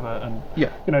into whatever, and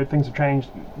things have changed,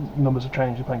 numbers have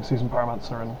changed. You're playing Susan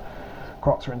Pyromancer and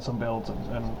Crocs in some builds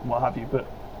and what have you. But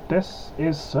this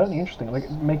is certainly interesting. Like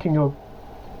making your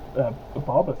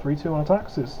Barber 3/2 on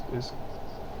attacks is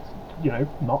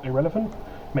not irrelevant.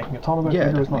 Making a Tarmogoyf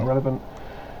figure is not irrelevant.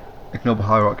 Like Noble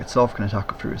Hierarch itself can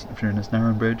attack through his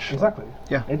Narrow Bridge. Exactly.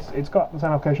 Yeah. It's got the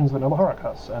same applications that Noble Hierarch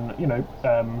has, and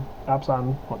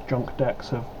Abzan, Junk decks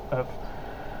have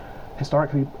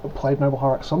historically played Noble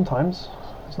Hierarch sometimes.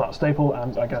 It's not a staple,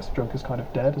 and I guess Junk is kind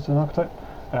of dead as an archetype.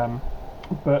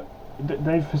 But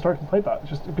they've historically played that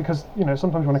just because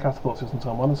sometimes you want to cast a Thoughtseize on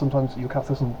turn 1, and sometimes you cast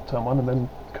this on turn 1 and then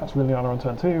cast Liliana on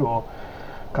turn 2, or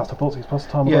cast a Thoughtseize plus a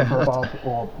Tarmogoyf for a Barb,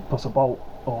 or plus a Bolt,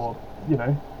 or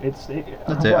that's it.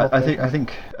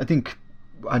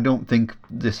 I don't think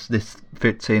this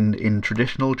fits in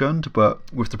traditional Jund, but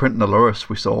with the print in Aluris,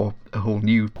 we saw a whole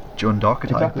new Jund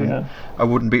archetype. Exactly, yeah. I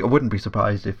wouldn't be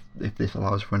surprised if this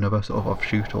allows for another sort of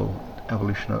offshoot or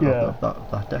evolution of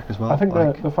that deck as well. I think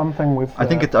the fun thing with I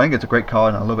think it's a great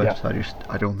card and I love it.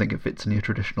 I don't think it fits in your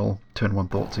traditional turn 1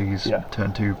 Thoughtseize,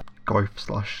 turn 2 Goyf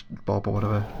 / Bob or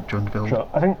whatever Jund build. Sure.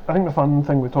 I think the fun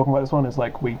thing with talking about this one is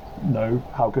like we know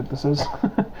how good this is.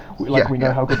 we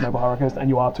know how good Noble Hierarch is, and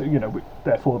you are too.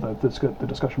 Therefore the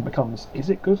discussion becomes: is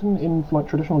it good in like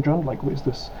traditional Jund? Like, is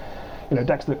this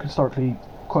decks that historically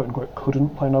quote unquote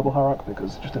couldn't play Noble Hierarch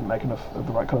because it just didn't make enough of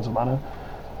the right colors of mana?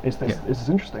 Is this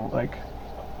interesting? Like,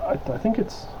 I think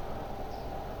it's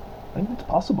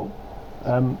possible.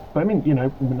 But I mean,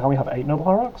 now we have 8 Noble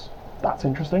Hierarchs. That's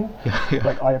interesting.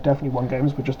 Like, I have definitely won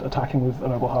games with just attacking with a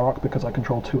Noble Hierarch because I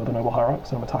control 2 other Noble Hierarchs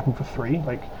and I'm attacking for 3.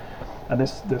 Like, and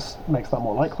this makes that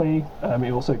more likely.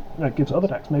 It also gives other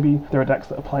decks. Maybe there are decks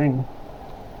that are playing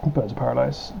Birds of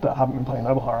Paradise that haven't been playing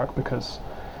Noble Hierarch because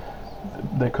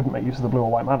they couldn't make use of the blue or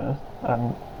white mana,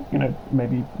 and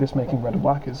maybe this making red and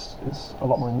black is a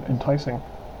lot more enticing.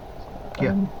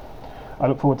 I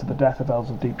look forward to the death of Elves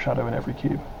of Deep Shadow in every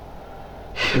cube.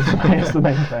 It's the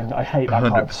main thing. I hate that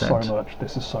 100%. Card so much.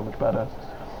 This is so much better.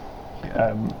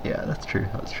 That's true.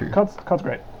 Card's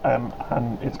great, and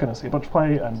it's going to see a bunch of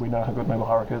play, and we know how good Noble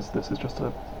Hierarch is. This is just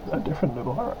a different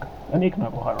Noble Hierarch, a unique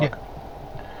Noble Hierarch.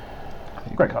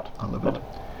 Great card. I love it.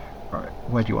 Right,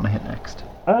 where do you want to hit next?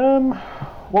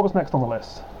 What was next on the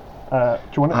list? Do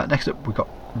you want next up we got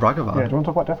Ragavan. Yeah, do you want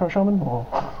to talk about Defo Shaman or?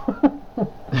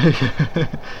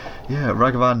 Yeah,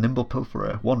 Ragavan Nimble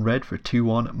Pilferer, 1 red for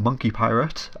 2/1 Monkey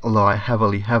Pirate, although I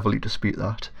heavily dispute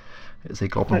that. It's a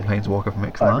Goblin Planeswalker from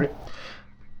Ixalan.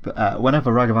 But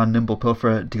whenever Ragavan Nimble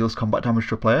Pilferer deals combat damage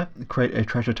to a player, create a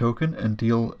treasure token and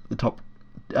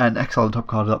exile the top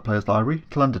card of that player's library.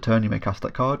 Till end of turn you may cast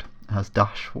that card. It has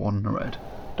dash for 1 and a red.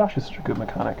 Dash is such a good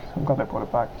mechanic. I'm glad they brought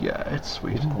it back. Yeah, it's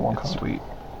sweet. It's sweet.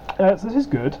 This is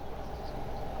good.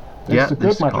 It's a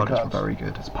good magic card is very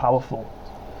good. It's powerful.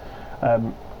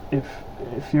 If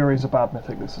Fury is a bad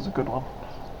mythic, this is a good one.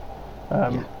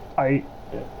 I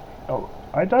don't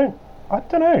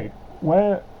know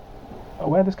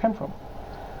where this came from.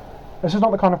 This is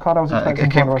not the kind of card I was expecting.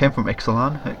 It came from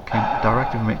Ixalan. It came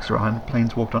directly from Ixalan.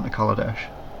 Planeswalked onto Kaladesh.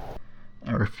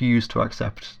 I refuse to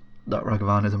accept that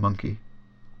Ragavan is a monkey.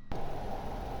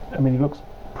 I mean, he looks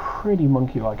pretty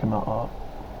monkey-like in that art.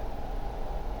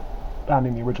 And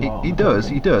in the original art. He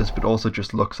does, but also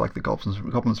just looks like the goblins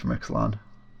from Ixalan.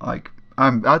 Like,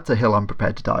 that's a hill I'm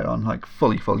prepared to die on. Like,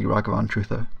 fully Ragavan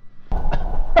Truther.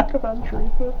 Ragavan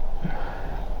Truther?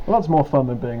 Well, that's more fun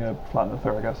than being a flat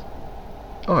earther, I guess.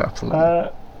 Oh, absolutely.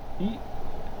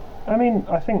 I mean,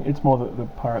 I think it's more that the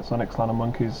pirates on Ixalan are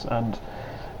monkeys, and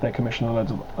they commissioned a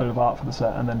load of art for the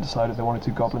set, and then decided they wanted to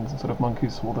do goblins instead of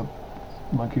monkeys, so all the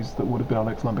monkeys that would have been on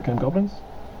Ixalan became goblins.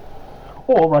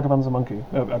 Or Ragavan's a monkey,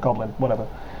 a goblin, whatever.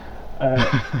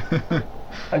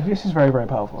 This is very, very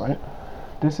powerful, right?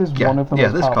 This is one of the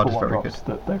most powerful one-drops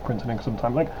that they've printed in some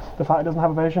time. Like, the fact it doesn't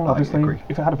have evasion, obviously,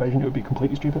 if it had evasion it would be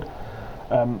completely stupid.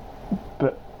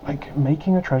 But, like,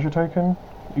 making a treasure token,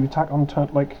 you attack on turn,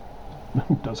 like,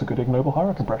 does a good Ignoble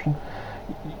Hierarch impression.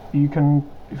 You can,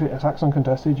 if it attacks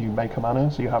uncontested, you make a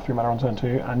mana, so you have 3 mana on turn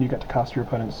 2, and you get to cast your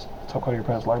opponent's top card of your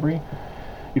opponent's library.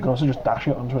 You can also just dash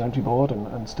it onto an empty board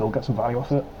and still get some value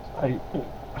off it. I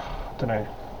don't know.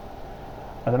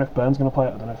 I don't know if Burn's going to play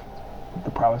it, I don't know if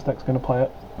the Prowess deck's going to play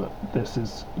it, but this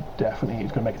is definitely,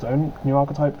 it's going to make its own new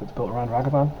archetype that's built around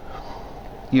Ragavan.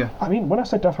 Yeah. I mean, when I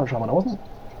said Death Threat Shaman, I wasn't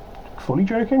fully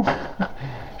joking.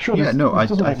 Sure, yeah, I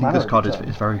think this card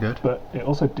is very good. But it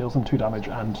also deals them 2 damage,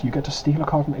 and you get to steal a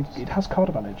card from it. It has card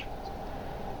advantage.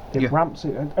 It ramps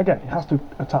it again. It has to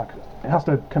attack. It has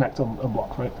to connect on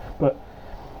block, right? But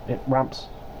it ramps,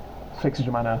 fixes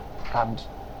your mana, and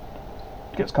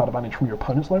gets card advantage from your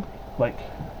opponent's library. Like,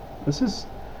 this is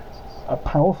a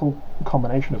powerful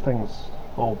combination of things,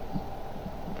 all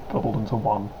bubbled into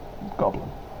one goblin.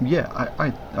 Yeah,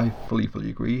 I fully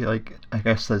agree. Like, I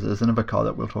guess there's another card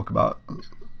that we'll talk about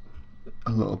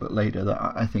a little bit later that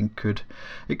I think could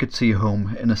see a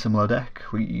home in a similar deck.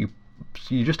 You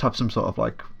just have some sort of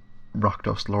like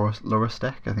Rakdos Lurrus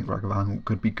deck. I think Ragavan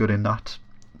could be good in that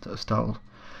style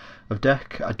of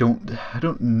deck. I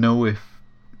don't know if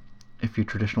your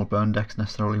traditional burn decks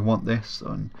necessarily want this,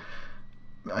 and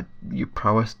your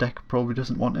prowess deck probably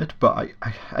doesn't want it, but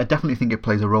I definitely think it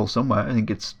plays a role somewhere. I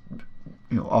think it's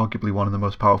arguably one of the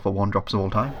most powerful 1-drops of all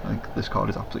time. I think this card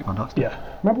is absolutely fantastic. Yeah.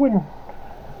 Remember when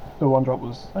the 1-drop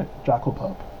was like Jackal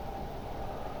Pup?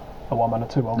 A 1-mana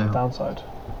 2-1 with downside?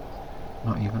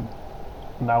 Not even.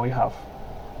 Now we have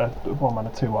a 1-mana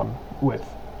 2-1 with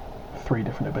 3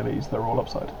 different abilities that are all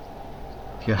upside.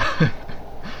 Yeah.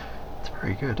 It's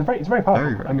very good. It's very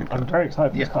powerful. Very I'm very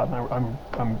excited for this card, and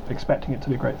I'm expecting it to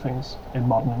do great things in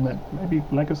Modern, maybe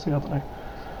Legacy, I don't know.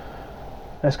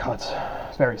 This card's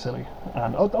very silly.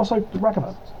 And also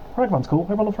Ragavan. Ragavan's cool.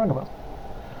 Everyone loves Ragavan.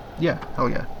 Yeah, hell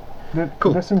yeah.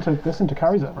 Cool. This into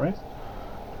Karizev, right?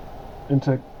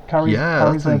 Into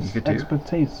Karizev's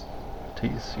expertise.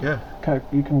 Yeah. Okay,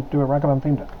 you can do a Ragavan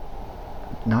theme deck.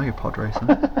 Now you're pod racing.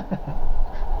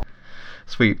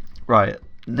 Sweet. Right.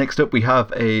 Next up we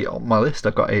have on my list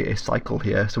I've got a cycle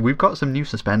here. So we've got some new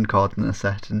suspend cards in the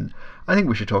set, and I think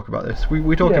we should talk about this.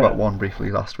 We talked about one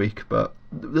briefly last week, but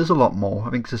there's a lot more.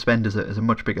 I think suspend is a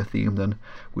much bigger theme than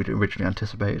we'd originally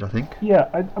anticipated, I think. Yeah,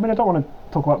 I mean I don't want to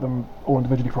talk about them all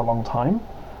individually for a long time.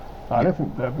 I don't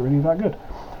think they're really that good.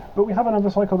 But we have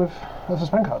another cycle of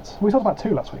suspend cards. We talked about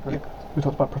 2 last week, right? Yeah. We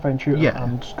talked about Profane Tutor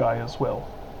and Gaia's Will.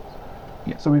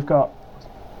 Yeah. So we've got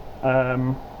what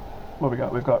have we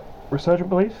got? We've got Resurgent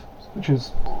Belief, which is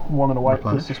 1 and a white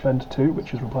for suspend 2,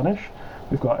 which is replenish.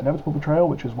 We've got Inevitable Betrayal,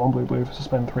 which is 1 blue for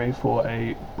suspend 3 for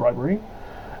a bribery.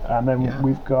 And then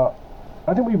we've got,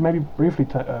 I think we maybe briefly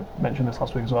mentioned this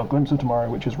last week as well, Glimpse of Tomorrow,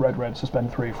 which is red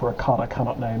suspend 3 for a card I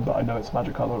cannot name, but I know it's a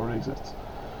magic card that already exists.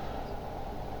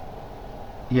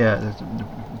 Yeah, there's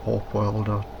Warp World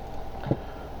or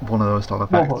one of those style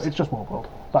effects. Warp World, it's just Warp World.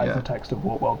 That is the text of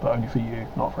Warp World, but only for you,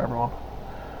 not for everyone.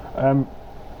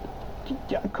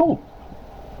 Yeah, cool.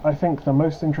 I think the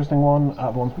most interesting one out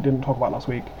of the ones we didn't talk about last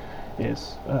week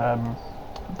is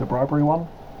the bribery one.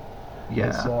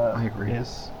 Yeah, I agree.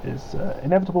 Is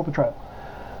Inevitable Betrayal.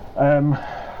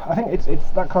 I think it's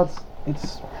that card's.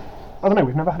 I don't know.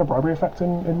 We've never had a bribery effect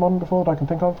in Modern before that I can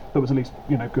think of that was at least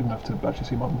good enough to actually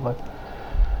see Modern play.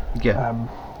 Yeah.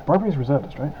 Bribery is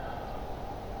reservist, right?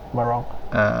 Am I wrong?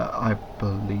 I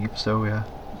believe so. Yeah.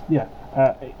 Yeah.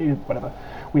 Whatever.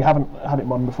 We haven't had it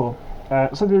Modern before.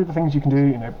 So there are the things you can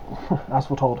do. As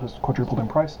Foretold has quadrupled in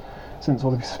price since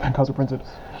all of these suspend cards are printed.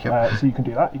 Yep. So you can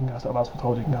do that. You can cast it off As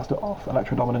Foretold. You can cast it off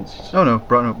Electro Dominance. No,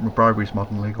 Bribery's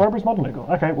Modern legal. Bribery's Modern legal.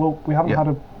 Okay, well we haven't had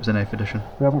a. It was an 8th edition.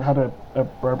 We haven't had a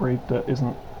Bribery that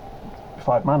isn't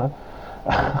 5 mana,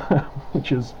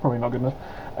 which is probably not good enough.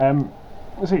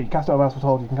 So you cast it off As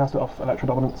Foretold. You can cast it off Electro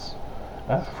Dominance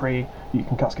for free. You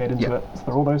can cascade into it. So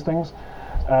there are all those things.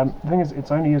 The thing is, it's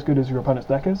only as good as your opponent's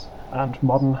deck is, and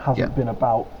Modern hasn't been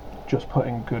about just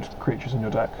putting good creatures in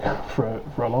your deck for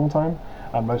a long time,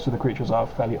 and most of the creatures are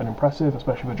fairly unimpressive,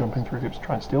 especially for jumping through hoops to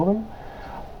try and steal them.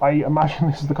 I imagine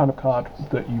this is the kind of card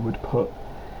that you would put...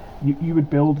 You would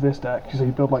build this deck, so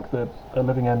you build like a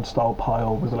Living End style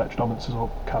pile with Electro Dominances or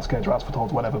Cascades or As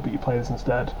Foretold, whatever, but you play this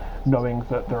instead, knowing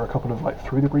that there are a couple of like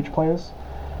Through the Breach players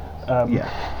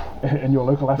in your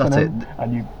local FNM,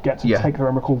 and you get to take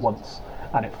their Emrakul once.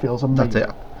 And it feels amazing. That's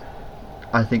it.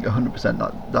 I think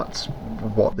 100% that's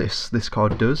what this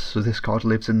card does. So this card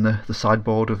lives in the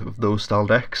sideboard of those style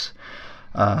decks,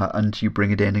 and you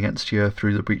bring it in against your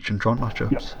Through the Breach and Tron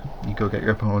matchups. Yep. You go get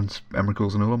your opponent's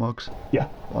Emrakuls and Ulamogs. Yeah.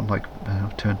 On like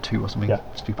turn 2 or something. Yeah.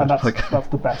 Stupid. And that's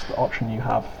the best option you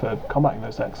have for combating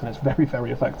those decks, and it's very,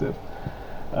 very effective.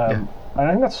 And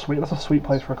I think that's sweet. That's a sweet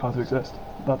place for a card to exist.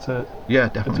 That's a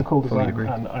definitely. It's a cool design, agree.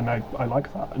 and I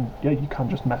like that. And you can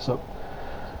just mess up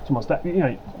someone's deck.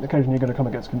 Occasionally you're going to come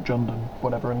against Jund and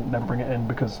whatever and never bring it in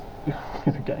because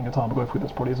getting a Tarmogoyf with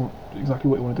this probably isn't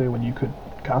exactly what you want to do when you could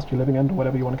cast your Living End or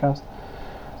whatever you want to cast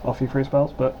off your free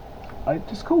spells. But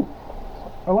it's cool.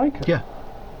 I like it.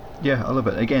 Yeah, I love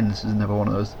it. Again, this is another one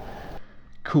of those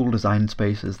cool design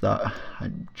spaces that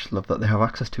I just love that they have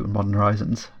access to in Modern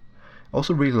Horizons. I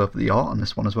also really love the art on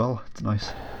this one as well. It's a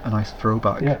nice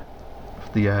throwback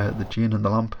of the Djinn and the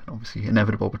Lamp, and obviously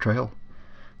Inevitable Betrayal.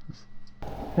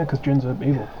 Yeah, because Djinns are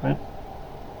evil, right?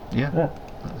 Yeah.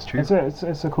 That's true.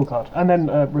 It's a cool card. And then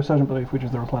Resurgent Belief, which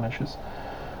is the Replenish, is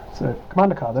it's a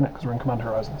commander card, isn't it? Because we're in Commander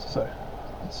Horizons, so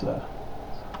let's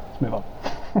move on.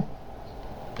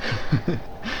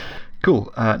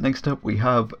 Cool. Next up we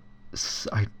have,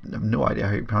 I have no idea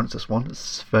how you pronounce this one,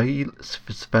 Svilen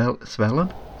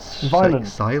of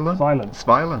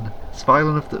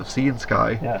Sea and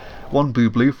Sky. Yeah. 1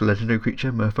 blue for legendary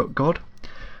creature, Merfolk God.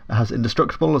 It has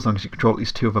indestructible as long as you control at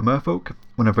least 2 other Merfolk.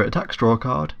 Whenever it attacks, draw a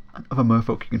card. And other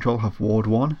Merfolk you control have Ward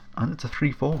 1, and it's a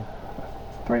 3/4.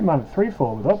 3-mana,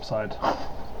 3/4 with upside.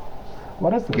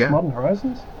 What is this? Yeah. Modern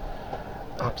Horizons?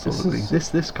 Absolutely.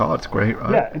 This card's great,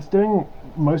 right? Yeah, it's doing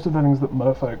most of the things that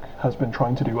Merfolk has been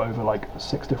trying to do over like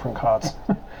 6 different cards.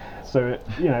 So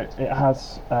it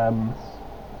has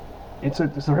it's a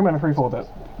 3-mana 3/4 that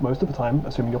most of the time,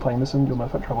 assuming you're playing this in your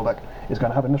Merfolk travel deck, is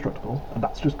going to have indestructible, and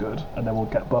that's just good. And then we'll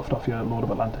get buffed off your Lord of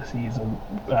Atlantis and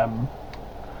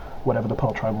whatever the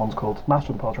Pearl Trident one's called,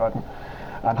 Master of the Pearl Trident,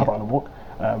 and have Island Walk.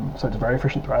 So it's a very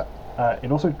efficient threat.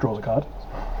 It also draws a card,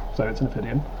 so it's an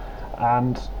Ophidian,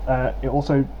 and it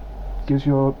also gives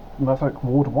your Merfolk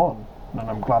Ward 1, and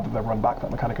I'm glad that they've run back that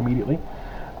mechanic immediately.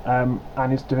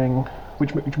 And it's doing,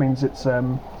 which means it's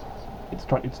doing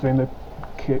the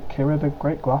Kira the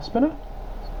Great Glass Spinner.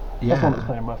 Yeah. That's the one that's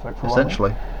playing Merfolk for a while.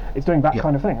 Essentially. It's doing that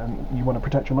kind of thing, and you want to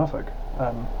protect your Merfolk.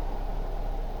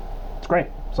 It's great.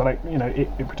 So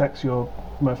it protects your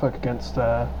Merfolk against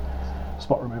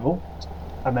spot removal,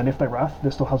 and then if they Wrath,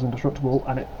 this still has indestructible,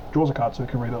 and it draws a card so it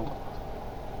can rebuild.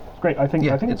 It's great. I think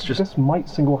this might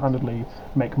single-handedly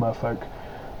make Merfolk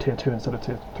tier 2 instead of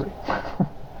tier 3.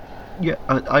 Yeah,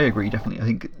 I agree, definitely. I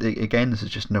think again this is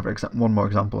just one more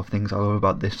example of things I love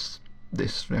about this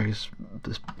space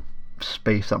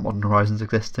that Modern Horizons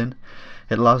exists in.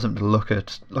 It allows them to look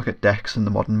at decks in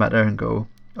the modern meta and go,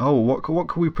 oh, what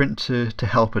could we print to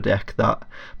help a deck that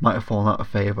might have fallen out of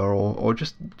favour, or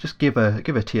just give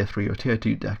a tier 3 or tier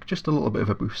 2 deck just a little bit of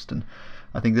a boost. And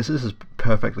I think this is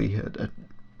perfectly a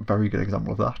very good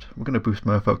example of that. We're going to boost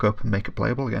Merfolk up and make it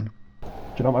playable again. Do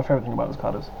you know what my favourite thing about this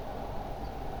card is?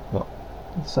 What?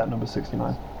 It's set number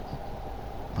 69.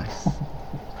 Nice.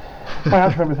 My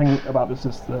actual favourite thing about this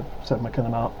is the Seth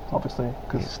McKinnon art, obviously,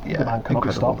 because the man cannot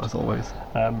be stopped. As always.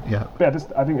 But yeah,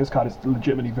 I think this card is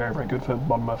legitimately very, very good for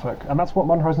modern Merfolk, and that's what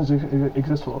Modern Horizons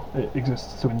exists for. It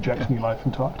exists to inject new life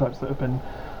into archetypes that have been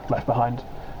left behind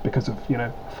because of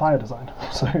fire design.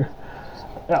 So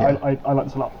I like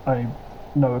this a lot. I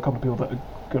know a couple of people that are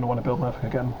going to want to build Merfolk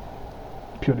again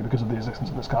purely because of the existence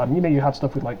of this card. And you have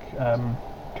stuff with like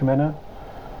Kamena,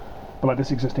 but like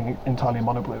this existing entirely in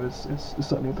mono blue is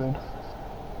certainly a boon.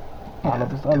 I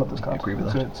love this card. I agree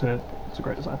with that. It's a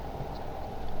great design.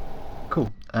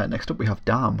 Cool. Next up we have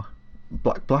Dam.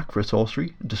 Black for a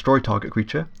sorcery. Destroy target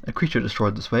creature. A creature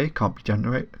destroyed this way can't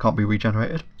be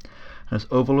regenerated. And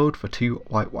it's Overload for 2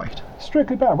 white.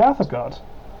 Strictly better Wrath of God.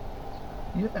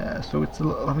 Yeah, so it's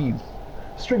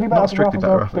strictly better Wrath of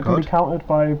God that can be countered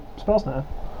by Spellsnare.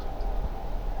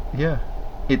 Yeah.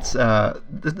 It's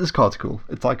this card's cool.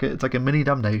 It's like a mini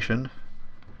Damnation,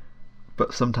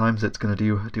 but sometimes it's going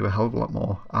to do a hell of a lot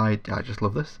more. I just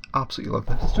love this. Absolutely love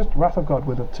this. It's just Wrath of God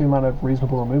with a 2-mana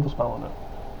reasonable removal spell on it.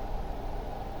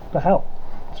 The hell?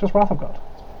 It's just Wrath of God.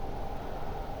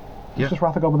 It's just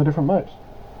Wrath of God with a different mode.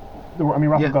 I mean,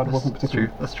 Wrath of God wasn't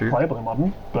particularly playable in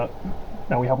Modern, but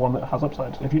now we have one that has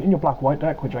upside. If you're in your black-white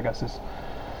deck, which I guess is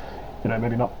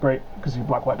maybe not great, because your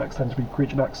black-white decks tend to be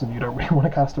creature decks and you don't really want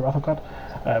to cast a Wrath of God.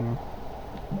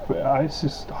 But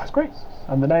it's great.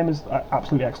 And the name is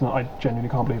absolutely excellent. I genuinely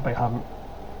can't believe they haven't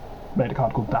made a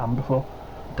card called Dam before.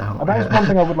 Damn. And that is one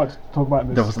thing I would like to talk about in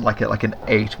this. There wasn't like an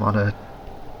 8-mana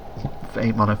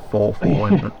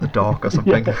 4/4 in the dark or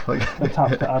something. A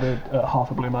tap that added half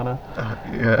a blue mana.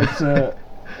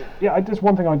 It's just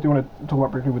one thing I do want to talk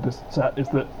about briefly with this set is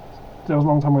that there was a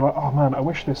long time we were like, oh man, I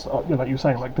wish this, like you were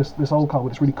saying, like this old card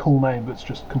with this really cool name that's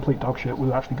just complete dog shit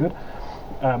was actually good.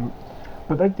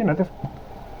 But they've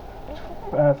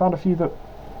found a few that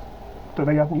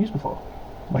they haven't used before,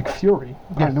 like Fury.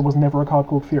 Apparently there was never a card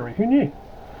called Fury. Who knew?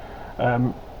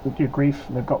 Grief.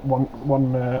 They've got one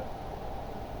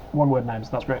word names.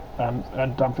 That's great, and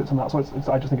Dam fits in that. So I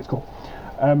just think it's cool.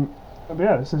 But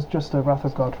yeah, this is just a Wrath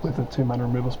of God with a 2-mana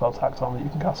removal spell tacked on that you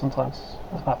can cast sometimes.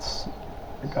 That's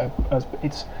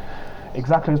it's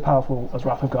exactly as powerful as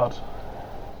Wrath of God.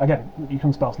 Again, you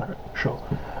can spell snare it, sure.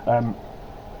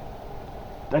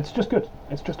 It's just good.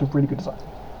 It's just a really good design.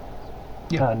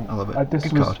 Yeah, and I love it. This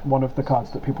good was card. one of the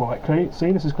cards that people were like,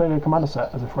 see, this is clearly a commander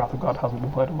set, as if Wrath of God hasn't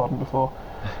been played in Modern before.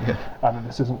 Yeah. And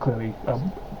this isn't clearly a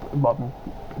Modern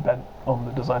bent on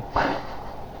the design.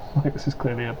 Like, this is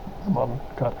clearly a modern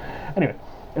card. Anyway,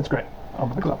 it's great. On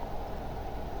with the club.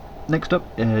 Next up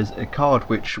is a card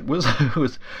which was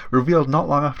was revealed not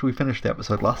long after we finished the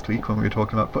episode last week when we were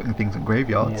talking about putting things in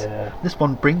graveyards. Yeah. This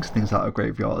one brings things out of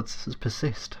graveyards. This is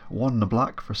Persist. 1 and a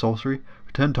black for sorcery.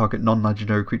 Return target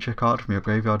non-legendary creature card from your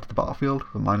graveyard to the battlefield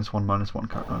with -1/-1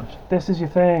 counter on it. This is your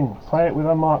thing. Play it with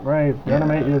Unmarked Grave.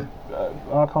 Reanimate your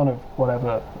Archon of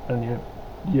whatever and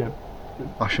your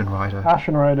Ashen Rider.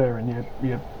 Ashen Rider and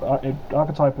your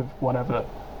archetype of whatever.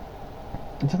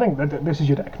 It's the thing, this is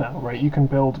your deck now, right? You can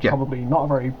build probably not a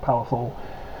very powerful,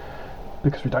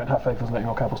 because we don't have Faithless Looting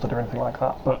or Careful Study or anything like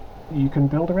that, but you can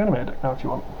build a Reanimate deck now if you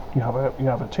want. You have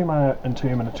a 2-mana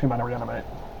Entomb and a 2-mana Reanimate,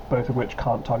 both of which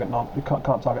can't target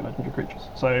legendary creatures.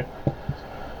 So,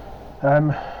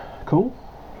 cool.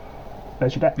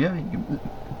 There's your deck. Yeah,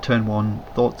 turn 1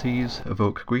 Thoughtseize,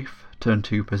 evoke Grief. Turn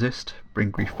 2 Persist,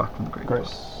 bring Grief back from the graveyard.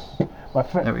 My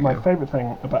favourite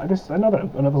thing about this, another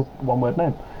one-word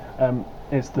name,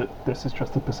 is that this is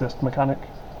just the Persist mechanic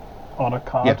on a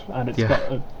card, and it's got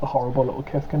a horrible little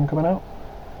Kithkin coming out.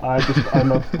 I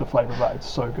love the flavour of that. It's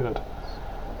so good.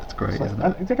 That's great, isn't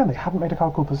it? And again, they haven't made a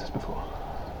card called Persist before.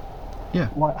 Yeah.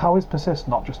 How is Persist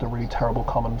not just a really terrible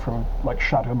common from like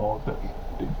Shadowmoor that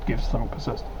it gives them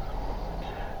Persist?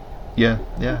 Yeah,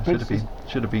 should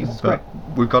have been. But great.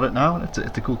 We've got it now, and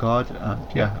it's a cool card, and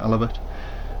I love it.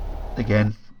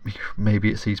 Again, maybe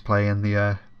it sees play in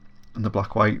the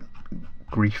black-white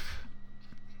Grief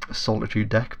Solitude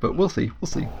deck, but we'll see.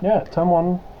 Yeah, turn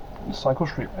 1, cycle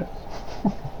Street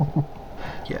Wraith.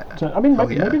 Yeah. So, I mean,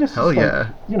 maybe this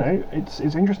is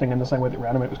it's interesting in the same way that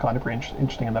Reanimate was kind of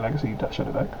interesting in the Legacy Death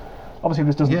Shadow deck. Obviously,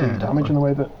 this doesn't do damage in the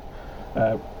way that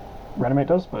Reanimate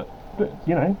does, but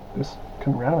this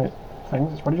can reanimate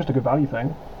things. It's probably just a good value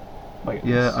thing.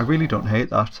 I really don't hate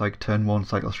that. It's like turn 1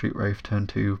 cycle Street Wraith, turn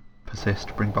 2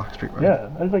 Persist, bring back Street Wraith. Yeah,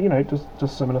 and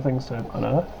just similar things to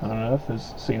Unearth. And Unearth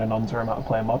has seen a non-zero amount of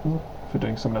play in Modern for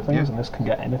doing similar things, and this can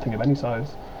get anything of any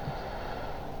size.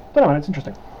 Don't know, man, it's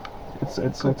interesting. It's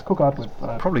a cool card with...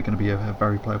 probably going to be a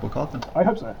very playable card then. I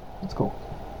hope so. It's cool.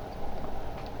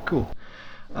 Cool.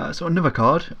 So another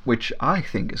card, which I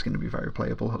think is going to be very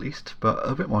playable at least, but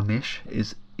a bit more niche,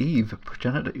 is Eve,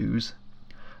 Progenitor Ooze.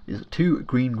 It's 2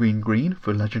 green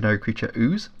for legendary creature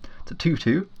Ooze. It's a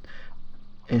 2/2.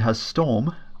 It has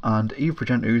Storm, and Eve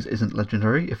Progenitor Ooze isn't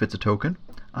legendary if it's a token,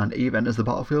 and Eve enters the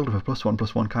battlefield with a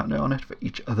 +1/+1 counter on it for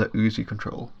each other Ooze you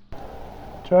control.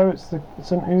 Joe, it's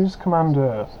an Ooze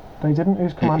commander. They didn't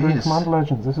Ooze commander in Commander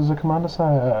Legends. This is a commander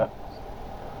set.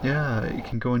 Yeah, you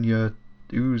can go in your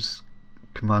Ooze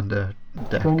commander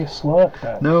deck. Go in your Slurk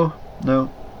deck. No,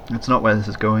 it's not where this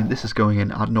is going. This is going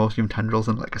in Ad Nauseam Tendrils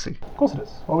and Legacy. Of course it is.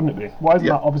 Why wouldn't it be? Why isn't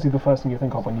that obviously the first thing you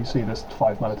think of when you see this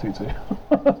 5-mana 2/2?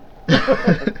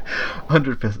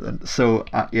 100%. So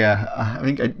I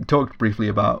think I talked briefly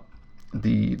about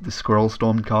the Squirrel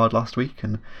Storm card last week,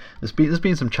 and there's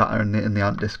been some chatter in the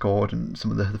Ant Discord and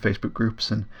some of the Facebook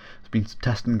groups, and there's been some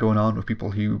testing going on with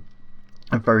people who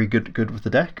are very good with the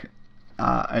deck.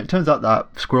 And it turns out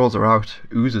that Squirrels are out,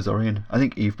 Oozes are in. I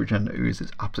think Eve Progenitor Ooze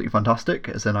is absolutely fantastic.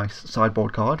 It's a nice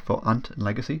sideboard card for Ant and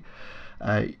Legacy.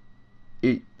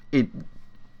 It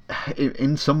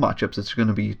in some matchups it's going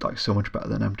to be like so much better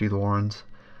than Empty the Warrens.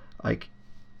 Like,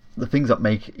 the things that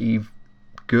make Eve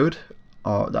good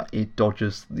are that it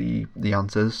dodges the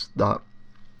answers that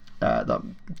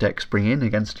decks bring in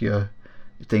against your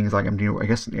things like Empty, I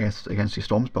guess against your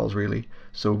Storm spells really.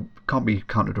 So can't be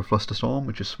countered with Flusterstorm,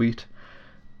 which is sweet.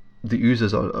 The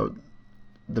Oozes are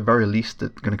the very least they're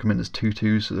going to come in as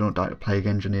 2/2, so they don't die to Plague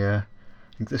Engineer.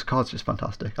 I think this card's just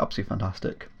fantastic, absolutely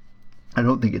fantastic. I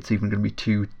don't think it's even going to be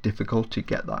too difficult to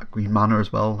get that green mana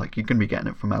as well. Like, you're going to be getting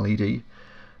it from LED,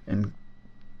 and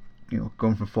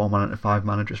going from 4 mana to 5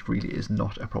 mana just really is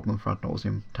not a problem for Ad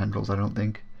Nauseam Tendrils, I don't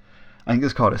think. I think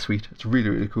this card is sweet. It's really,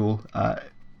 really cool. It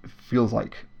feels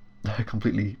like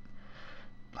completely,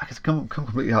 like it's come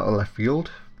completely out of left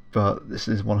field, but this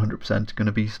is 100% going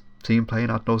to be seen playing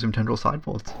Ad Nauseam Tendril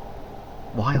sideboards.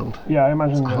 Wild. Yeah, I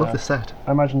imagine. I love this set.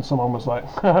 I imagine someone was like,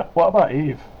 "What about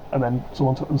Eve?" And then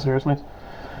someone took them seriously,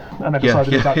 and they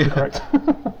decided it's actually correct.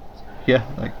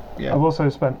 I've also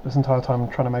spent this entire time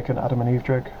trying to make an Adam and Eve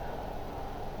joke,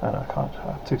 and I can't.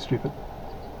 I'm too stupid.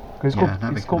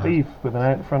 It's called Eve with an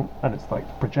A at the front, and it's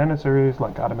like progenitors,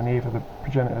 like Adam and Eve are the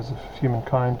progenitors of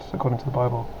humankind according to the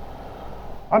Bible.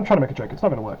 I'm trying to make a joke. It's not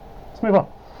going to work. Let's move on.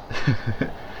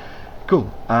 Cool.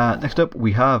 Next up,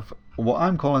 we have what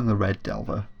I'm calling the Red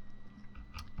Delver.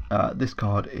 This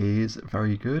card is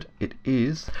very good. It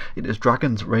is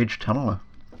Dragon's Rage Channeler.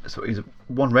 So it's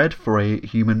 1 red for a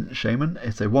human shaman.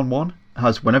 It's a 1/1.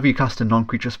 Has whenever you cast a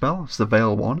non-creature spell, it's the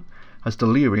Veil 1. Has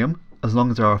Delirium. As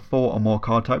long as there are 4 or more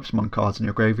card types among cards in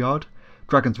your graveyard,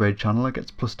 Dragon's Rage Channeler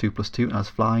gets +2/+2 and has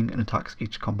flying and attacks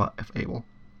each combat if able.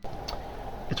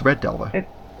 It's red Delver.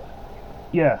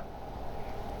 Yeah.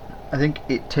 I think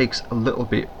it takes a little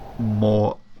bit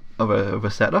more of a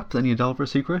setup than your Delver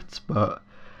Secrets, but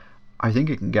I think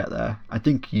it can get there. I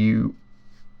think you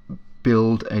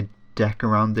build a deck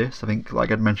around this. I think,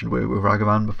 like I'd mentioned with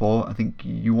Ragavan before, I think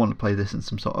you want to play this in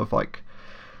some sort of like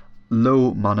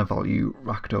low mana value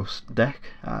Rakdos deck,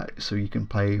 so you can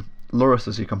play Lurrus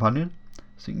as your companion,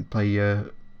 so you can play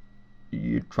your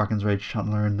Dragon's Rage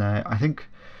Channeler in there. I think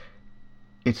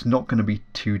it's not going to be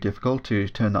too difficult to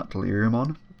turn that Delirium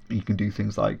on. You can do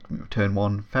things like turn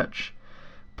 1 fetch,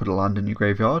 put a land in your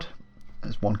graveyard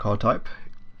as 1 card type.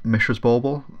 Mishra's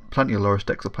Bauble, plenty of Lurrus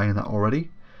decks are playing that already,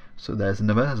 so there's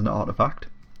another as an artifact.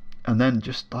 And then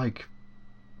just like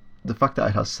the fact that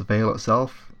it has Surveil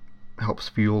itself helps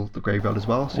fuel the graveyard as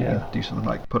well, so you can do something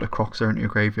like put a Croxer into your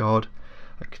graveyard.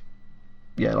 Like,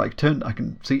 yeah, like I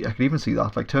can even see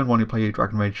that. Like turn 1 you play your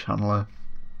Dragon Rage Channeler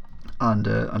and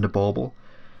a Bauble,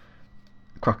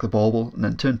 crack the Bauble, and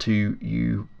then turn 2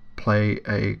 you play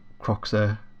a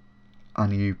Croxer,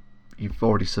 and you've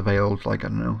already surveilled, like, I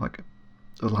don't know, like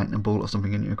a Lightning Bolt or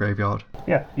something in your graveyard.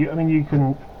 Yeah, you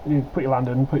put your land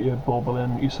in, put your Bauble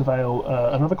in, you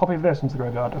surveil another copy of this into the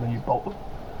graveyard, and then you bolt them.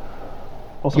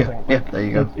 Or something. Yeah, there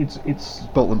you go. It's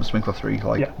bolt them, Sprinkler 3,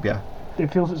 like, yeah.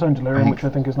 It feels its own Delirium, which I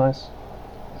think is nice.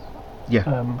 Yeah,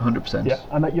 100%. Yeah,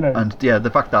 and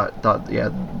the fact that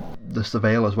the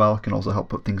Surveil as well can also help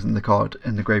put things in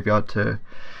the graveyard to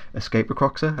escape a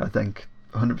Croxer. I think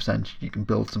 100% you can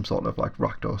build some sort of like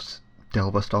Rakdos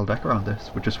Delver style deck around this,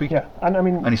 which is sweet. Yeah, and I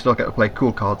mean, and you still get to play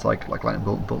cool cards like Lightning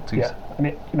Bolt and Bolt 2s. Yeah,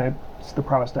 and it's the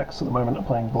prowess decks at the moment are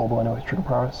playing Bauble anyway, trigger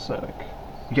prowess, so like,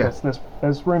 yeah,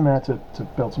 there's room there to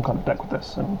build some kind of deck with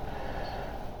this, and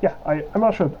yeah, I'm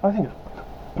not sure. I think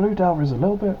blue Delver is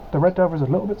the red Delver is a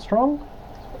little bit strong,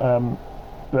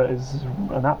 but is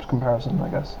an apt comparison, I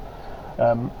guess.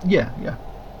 Yeah.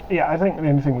 I think the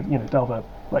only thing with Delver,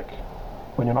 like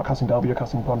when you're not casting Delver, you're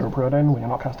casting Ponder or Preordain. When you're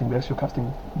not casting this, you're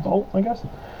casting Bolt, I guess,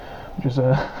 which is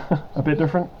a bit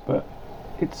different, but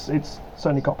it's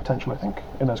certainly got potential, I think,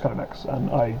 in those kind of decks, and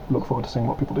I look forward to seeing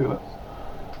what people do with it.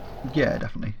 Yeah,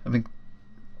 definitely. I think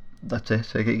that's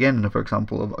it. Again, another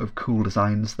example of cool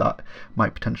designs that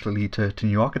might potentially lead to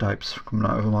new archetypes coming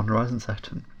out of a Modern Horizon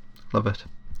set, and love it.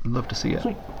 Love to see it.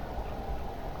 Sweet.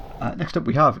 Next up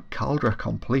we have Kaldra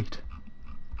Complete.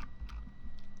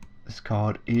 This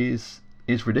card is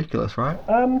ridiculous, right?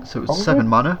 So it's probably. 7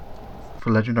 mana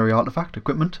for legendary artifact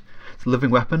equipment. It's a living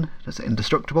weapon. It's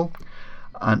indestructible.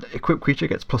 And equipped creature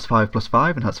gets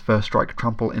 +5/+5 and has first strike,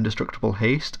 trample, indestructible,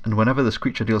 haste, and whenever this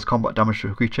creature deals combat damage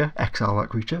to a creature, exile that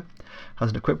creature.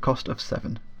 Has an equip cost of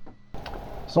 7.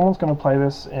 Someone's going to play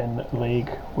this in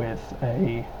League with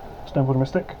a Stoneforge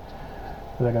Mystic.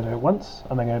 They're going to do it once,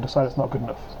 and they're going to decide it's not good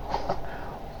enough.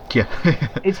 Yeah.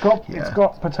 It's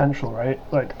got potential, right?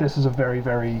 Like, this is a very,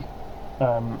 very,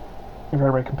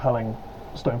 very compelling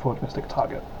Stoneforge Mystic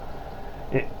target.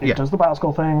 It does the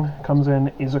Battle thing, comes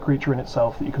in, is a creature in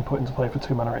itself that you can put into play for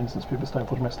 2 mana at instant speed with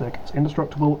Stoneforge Mystic. It's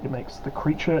indestructible, it makes the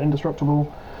creature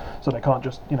indestructible, so they can't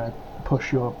just,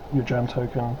 push your germ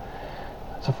token.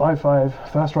 It's a 5/5,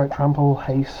 first strike, trample,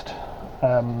 haste,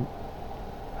 and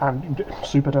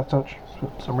super death touch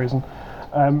for some reason.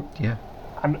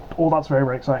 And all that's very,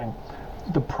 very exciting.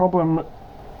 The problem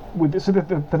with this, so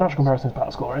the natural comparison is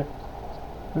Battle Skull, right?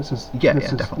 This is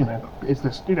definitely. Is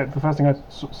this the first thing I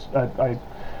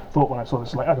thought when I saw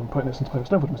this, like, I'm putting this into play with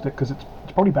Stoneforge Mystic because it's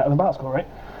probably better than Battle Skull, right?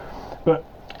 But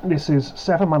this is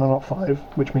 7 mana, not 5,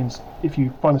 which means if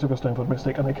you find this with a Stoneforge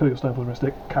Mystic and they kill your Stoneforge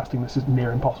Mystic, casting this is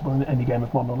near impossible in any game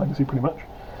of Modern or Legacy, pretty much.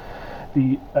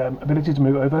 The ability to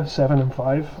move over 7 and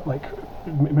 5, like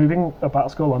moving a Battle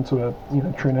Skull onto a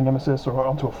Trina Nemesis or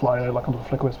onto a flyer, like onto a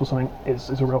Flickerwisp or something, is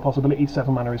a real possibility.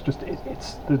 7 mana is just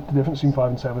it's the difference between 5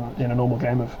 and 7 in a normal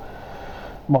game of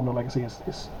Modern or Legacy is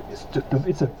just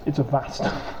it's a vast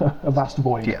a vast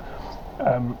void. Yeah.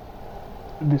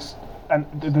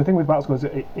 The thing with Battle Skull is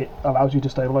it allows you to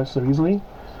stabilize so easily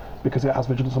because it has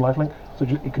Vigilance and Lifelink, so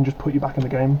it can just put you back in the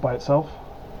game by itself.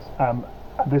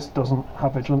 This doesn't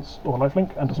have Vigilance or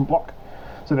Lifelink and doesn't block,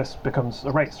 so this becomes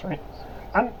a race, right?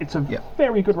 And it's a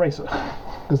very good racer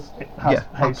because it has haste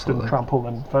absolutely. And trample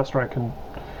and first strike, and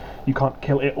you can't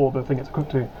kill it or the thing it's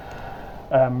equipped to.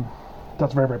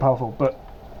 That's very, very powerful, but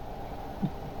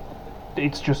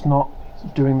it's just not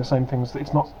doing the same things.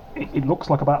 It's not. It looks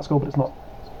like a Battle Skull, but it's not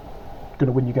going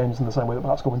to win you games in the same way that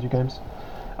Battle Skull wins you games.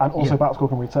 And also, Battle Skull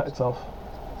can reset itself.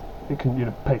 it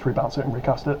can pay 3 bounce it and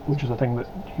recast it, which is a thing that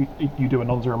you do a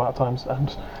non-zero amount of times,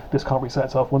 and this can't reset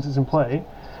itself once it's in play.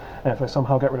 And if they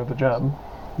somehow get rid of the gem,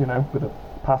 with a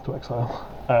path to exile,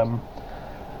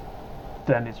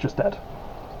 then it's just dead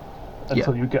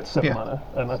until you get 7 mana.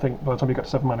 And I think by the time you get to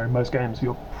 7 mana in most games,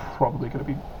 you're probably going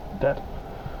to be dead.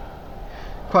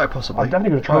 Quite possibly. I'm definitely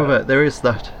going to try. However, it. there is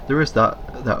that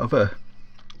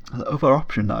other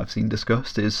option that I've seen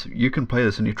discussed is you can play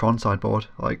this in your Tron sideboard.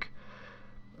 Like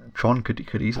Tron could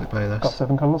easily play this. Got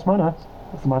 7 colourless mana.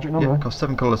 That's the magic number. Yeah, cost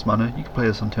 7 colourless mana. You can play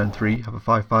this on turn 3. Have a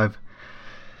 5/5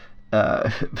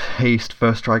 haste,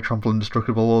 first strike, trample,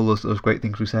 indestructible. All those great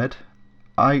things we said.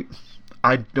 I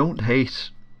don't hate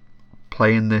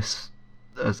playing this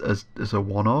as a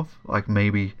one-off. Like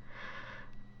maybe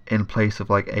in place of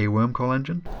like a Wormcoil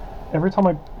Engine. Every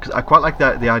time because I quite like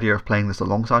the idea of playing this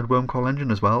alongside Wormcoil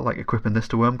Engine as well. Like equipping this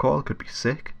to Wormcoil could be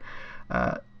sick.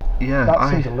 That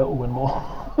seems a little win more.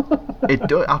 It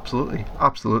does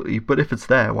absolutely. But if it's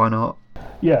there, why not?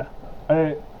 Yeah,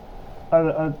 I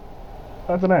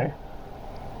don't know.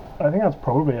 I think that's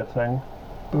probably a thing.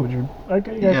 But would you?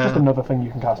 It's just another thing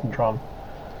you can cast in Tron,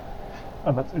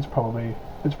 and it's probably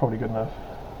good enough.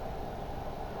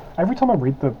 Every time I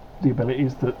read the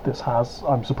abilities that this has,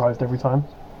 I'm surprised every time.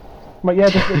 I'm like,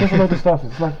 it does a load of stuff.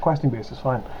 It's like a questing beast. It's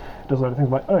fine. It does a load of things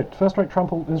like, first strike,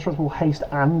 trample, indestructible, haste,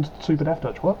 and super death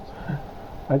touch. What?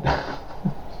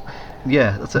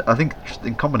 Yeah, that's it. I think just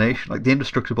in combination, like the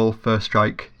indestructible, first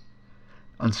strike,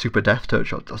 and super death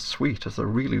touch, that's sweet. That's a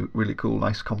really, really cool,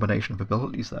 nice combination of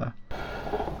abilities there.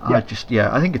 Yeah.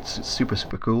 I think it's super,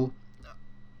 super cool.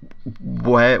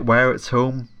 Where its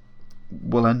home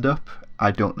will end up, I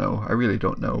don't know. I really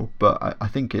don't know. But I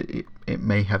think it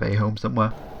may have a home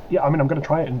somewhere. Yeah, I mean, I'm going to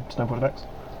try it in Stoneforge decks.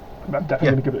 I'm definitely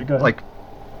going to give it a go. Like,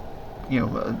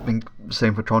 I think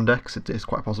same for Tron decks. It's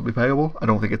quite possibly playable. I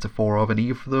don't think it's a 4 of any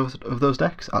of those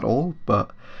decks at all,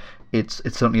 but it's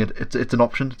certainly it's an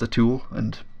option. It's a tool,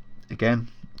 and again,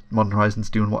 Modern Horizons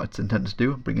doing what it's intended to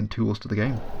do, bringing tools to the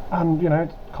game. And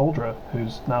Kaldra,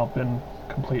 who's now been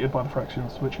completed by the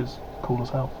Phyrexians, which is cool as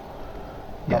hell.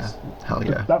 Hell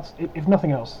yeah. That's if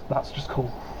nothing else, that's just cool.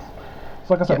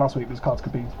 So like I said last week, these cards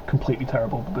could be completely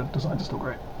terrible, but the designs are still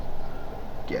great.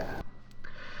 Yeah.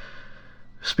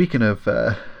 Speaking of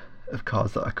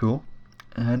cards that are cool,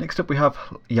 next up we have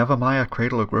Yavimaya,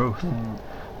 Cradle of Growth.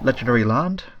 Legendary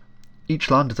land. Each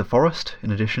land is a forest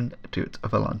in addition to its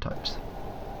other land types.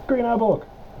 Green Urborg.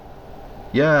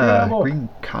 Yeah, green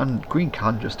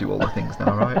can just do all the things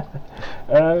now, right?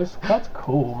 This card's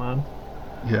cool, man.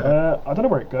 Yeah. I don't know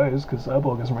where it goes because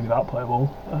Urborg isn't really that playable.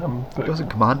 But it goes in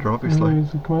Commander, obviously.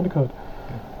 It's a Commander card.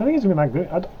 Yeah. I think it's even that good.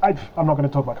 I'm not going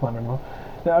to talk about Commander anymore.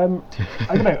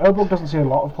 I don't know. Urborg doesn't see a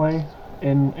lot of play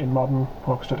in Modern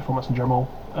or Constructed Formats in general.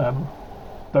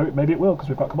 Though maybe it will because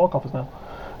we've got Cabal Coffers now.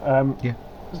 Yeah.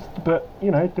 But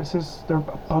there are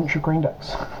a bunch of green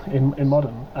decks in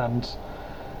Modern, and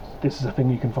this is a thing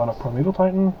you can find off Primeval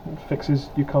Titan. It fixes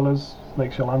your colours,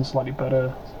 makes your land slightly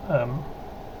better.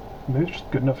 Maybe it's just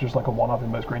good enough, just like a one-of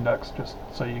in most green decks, just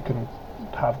so you can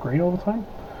have green all the time.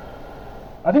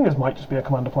 I think this might just be a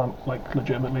commander plant, like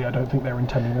legitimately. I don't think they're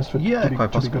intending this to be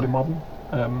good in Modern.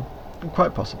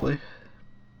 Quite possibly.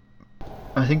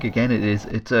 I think again it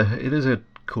is a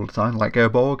cool design like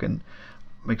Urborg, and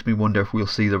makes me wonder if we'll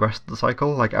see the rest of the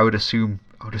cycle. Like I would assume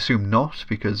not,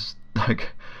 because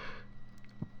like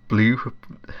blue.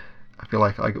 I feel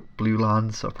like blue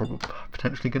lands are probably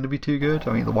potentially going to be too good.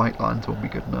 I mean, the white lands won't be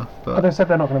good enough. But they said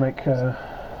they're not going to make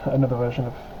another version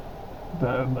of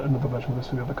this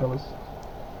for the other colours.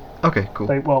 Okay, cool.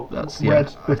 Red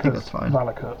I think that's fine.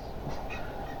 Valakut,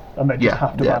 and they just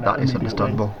have to ban it that is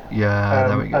understandable. Yeah,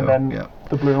 there we go. And then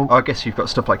the blue. I guess you've got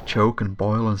stuff like Choke and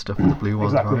Boil and stuff with the blue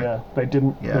ones, exactly, right? Yeah. They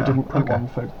didn't print one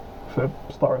for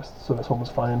Starist, so this one was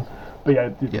fine.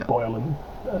 But Boil and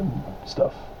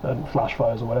stuff, and Flash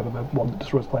Fires or whatever the one that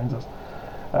destroys planes is.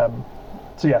 I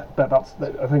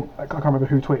think I can't remember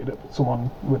who tweeted it, but someone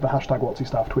with the hashtag WotC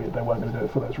staff tweeted they weren't going to do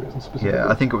it for those reasons specifically. Yeah,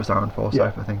 I think it was Aaron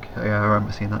Forsyth. I think. Yeah, I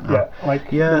remember seeing that now.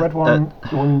 The red one,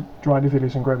 the one Dryad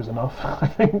Aetherius Engrave is enough, I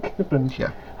think. Then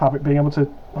being able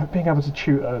to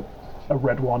shoot a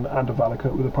red one and a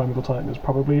Valakut with a Primeval Titan is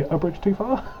probably a bridge too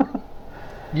far.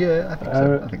 Yeah,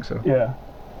 I think so. Yeah.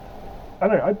 I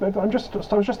don't know. I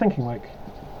was just thinking, like,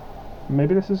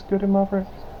 maybe this is good in Maverick.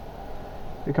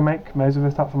 It can make Maze of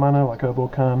Ith tap for mana like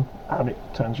Urborg can, and it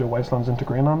turns your wastelands into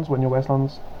green lands when your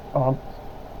wastelands aren't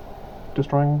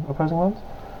destroying opposing lands.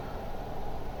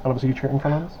 And obviously you're treating for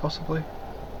lands. Possibly.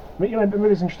 But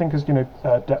maybe it's interesting because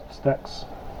Depths decks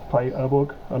play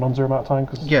Urborg a non-zero amount of time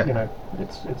because it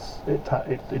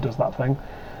does that thing.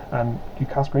 and you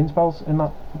cast green spells in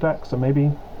that deck. So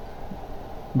maybe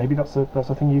that's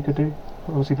a thing you could do.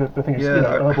 Obviously, the thing is,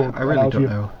 Urborg I really allows don't you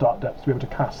know. Dark Depths to be able to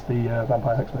cast the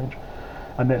Vampire Hexmage,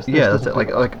 and this that's it. Like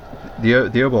the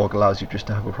Urborg allows you just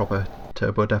to have a proper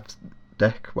Turbo Depth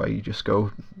deck where you just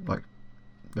go like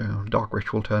Dark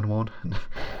Ritual turn 1 and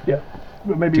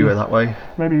but maybe do it that way.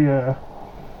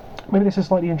 Maybe this is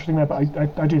slightly interesting there, but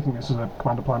I do think this is a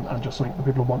commander plan and just something that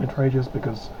people have wanted for ages,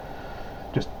 because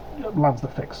just lands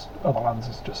that fix other lands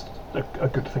is just a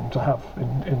good thing to have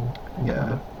in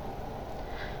Commander.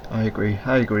 I agree.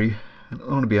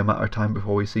 It'll only be a matter of time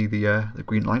before we see the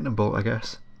Green Lightning Bolt, I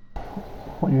guess.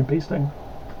 What do you mean, Beasting?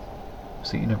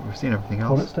 We've seen everything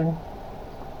else.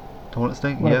 Tornit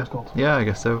Sting? Yeah, I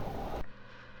guess so.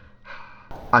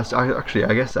 I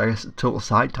guess total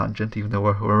side tangent, even though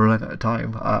we're running out of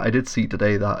time. I did see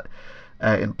today that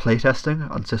in playtesting,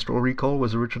 Ancestral Recall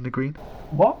was originally green.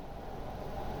 What?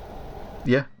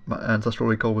 Yeah, Ancestral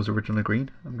Recall was originally green.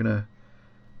 I'm gonna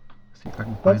see if I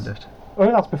can find it. I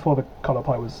think that's before the colour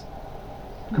pie was.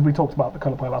 Because we talked about the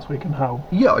colour pie last week and how.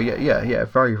 Yeah.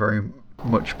 Very, very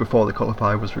much before the colour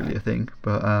pie was really a thing.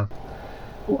 But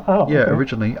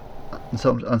originally,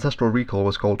 Ancestral Recall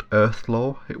was called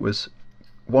Earthlaw. It was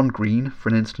 1 green for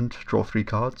an instant, draw 3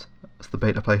 cards. That's the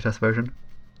beta playtest version.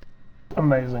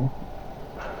 Amazing.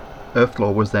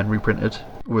 Earthlaw was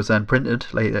then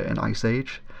printed later in Ice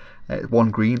Age.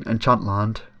 1 green, enchant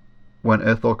land. When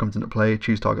Earthlaw comes into play,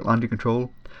 choose target land you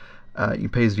control. You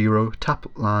pay 0, tap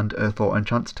land, Earthlaw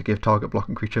enchants to give target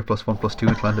blocking creature +1/+2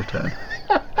 until end of turn.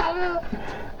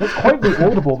 That's quite the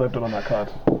audible they've done on that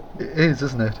card. It is,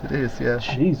 isn't it? It is, yeah.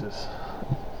 Jesus.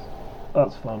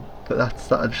 That's fun. But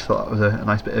I just thought that was a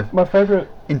nice bit of my favourite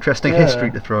interesting history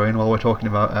to throw in while we're talking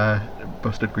about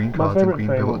busted green cards and green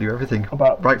being able to do everything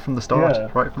right from the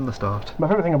start. Right from the start. My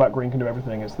favourite thing about green can do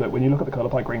everything is that when you look at the colour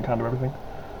pie, green can do everything.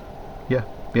 Yeah.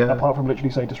 Apart from literally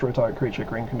saying destroy target creature,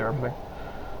 green can do everything.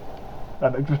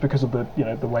 And just because of the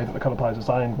way that the colour pie is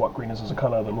designed, what green is as a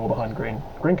colour, the lore behind green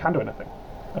can do anything.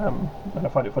 And I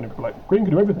find it funny people are like, green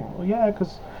can do everything. Well, yeah,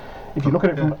 because if you look at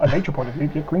it from a nature point of view,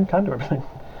 green can do everything.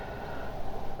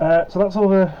 So that's all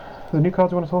the new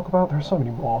cards we want to talk about. There are so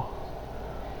many more.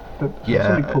 There's so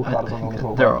many cool cards I want to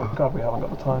talk about. God, we haven't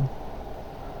got the time.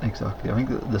 Exactly. I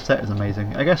think the set is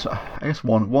amazing. I guess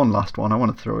one last one I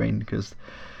want to throw in, because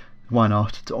why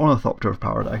not? It's Ornithopter of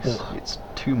Paradise. Ugh. It's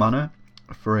 2 mana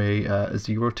for a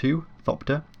 0/2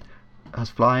 Thopter. It has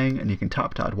flying, and you can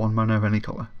tap to add 1 mana of any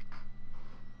colour.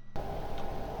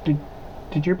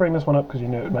 Did you bring this one up because you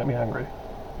knew it would make me angry?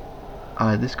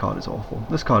 This card is awful.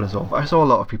 I saw a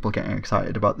lot of people getting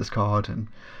excited about this card, and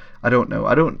I don't know.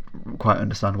 I don't quite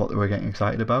understand what they were getting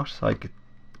excited about. Like,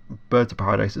 Birds of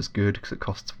Paradise is good because it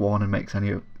costs 1 and makes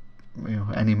any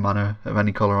mana of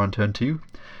any colour on turn 2.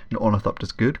 And Ornithopter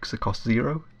is good because it costs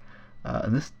 0.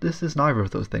 And this is neither of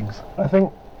those things. I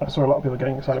think I saw a lot of people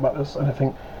getting excited about this, and I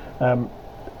think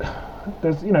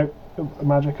there's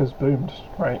Magic has boomed,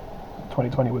 right?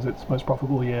 2020 was its most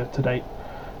profitable year to date,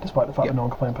 despite the fact that no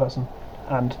one can play in person.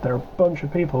 And there are a bunch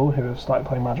of people who have started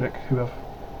playing Magic who have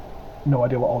no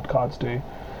idea what old cards do,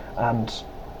 and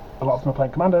a lot of them are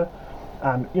playing Commander.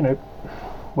 And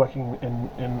working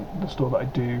in the store that I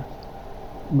do,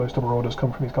 most of our orders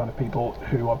come from these kind of people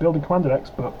who are building Commander decks,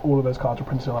 but all of those cards were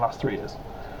printed in the last 3 years,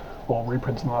 or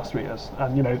reprinted in the last 3 years.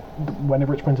 And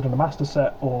whenever it's printed in a Master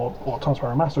set or Times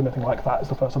Square Master or anything like that, it's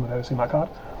the first time they've ever seen that card.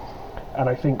 And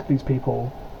I think these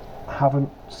people haven't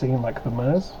seen like the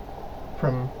Mirrors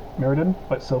from Mirrodin,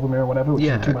 like Silver Mirror or whatever, which is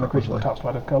a 2 mana creature that taps to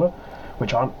add a colour,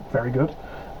 which aren't very good,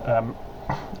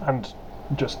 and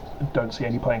just don't see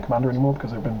any playing Commander anymore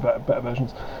because there have been better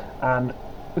versions. And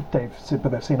they've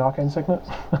seen Arcane Signet,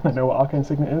 and they know what Arcane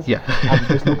Signet is. Yeah. And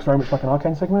this looks very much like an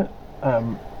Arcane Signet.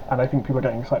 And I think people are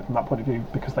getting excited from that point of view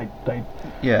because they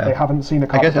haven't seen a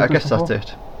card. I guess that's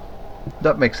it.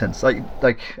 That makes sense. Like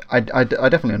I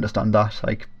definitely understand that.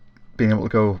 Like, being able to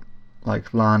go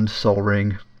like land, Sol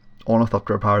Ring,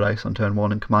 Ornithopter of Paradise on turn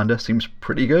 1 and Commander seems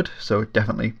pretty good. So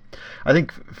definitely, I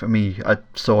think for me, I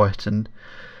saw it, and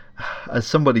as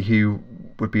somebody who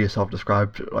would be a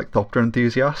self-described like Thopter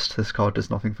enthusiast, this card does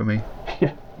nothing for me.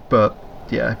 Yeah. But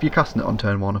yeah, if you're casting it on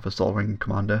turn 1 of a Sol Ring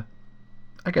Commander,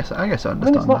 I guess I understand.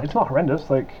 It's not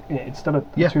horrendous. Like, it's still a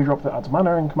 2-drop that adds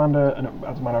mana in Commander, and it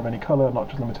adds mana of any colour, not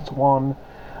just limited to 1.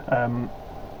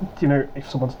 If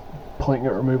someone's pointing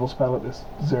at a removal spell at this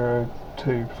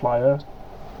 0/2 flyer,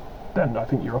 then I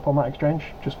think you're up on that exchange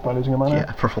just by losing a mana.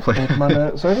 Yeah, probably. In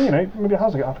Commander. So maybe it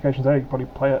has applications there. You can probably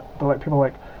play it. But like people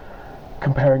like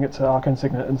comparing it to Arcane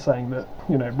Signet and saying that,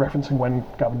 referencing when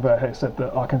Gavin Verhey said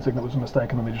that Arcane Signet was a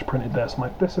mistake and then they just printed this. I'm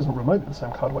like, this isn't remotely the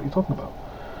same card. What are you talking about?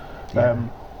 Yeah.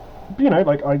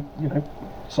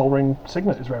 Sol Ring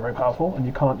Signet is very, very powerful, and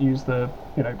you can't use the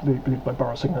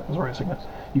Burrow Signet, Azoria Signet.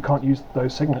 You can't use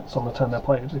those signets on the turn they're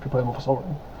played if you play them for Sol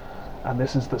Ring. And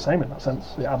this is the same in that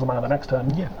sense. It adds a mana the next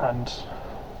turn, and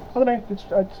I don't know.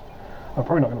 I'm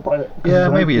probably not going to play it. Yeah,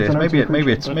 maybe it is. Maybe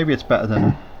it's better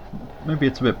than. Maybe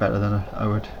it's a bit better than I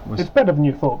was. It's better than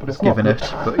you thought, but it's not given good.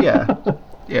 it. But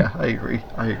yeah, I agree.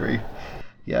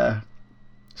 Yeah,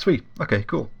 sweet. Okay,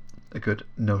 cool. A good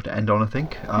note to end on, I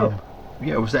think.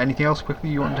 Was there anything else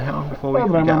quickly you wanted to hit on before we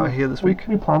get out of here this week?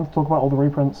 We planned to talk about all the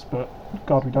reprints, but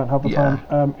God, we don't have the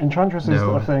time. Enchantress is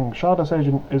a thing. Shardos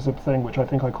Agent is a thing, which I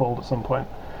think I called at some point.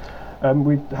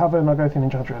 We have a Nagothian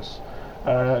Enchantress.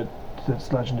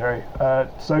 It's legendary.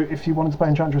 So if you wanted to play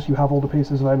Enchantress, you have all the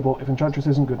pieces available. If Enchantress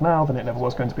isn't good now, then it never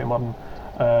was going to be a modern.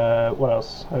 What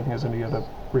else? I don't think there's any other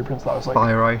reprints that was like...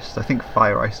 Fire Ice. I think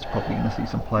Fire Ice is probably going to see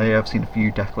some play. I've seen a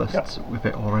few deck lists with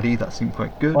it already. That seemed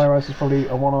quite good. Fire Ice is probably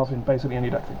a one-off in basically any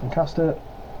deck that can cast it.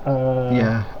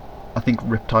 I think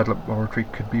Riptide Laboratory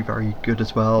could be very good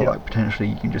as well. Like potentially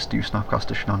you can just do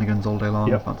Snapcaster shenanigans all day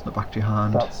long and bounce it back to your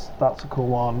hand. That's a cool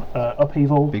one.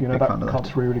 Upheaval, big that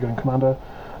card's really good in Commander.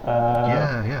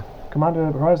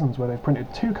 Commander Horizons, where they've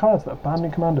printed 2 cards that are banned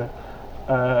in Commander.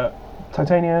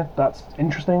 Titania, that's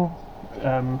interesting.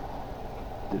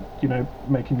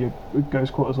 Making your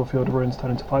Ghost Quarters or Field of Ruins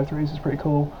turn into 5/3s is pretty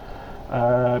cool.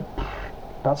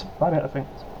 That's about it, I think,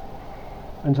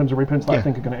 in terms of reprints that I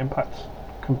think are going to impact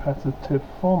competitive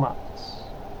formats.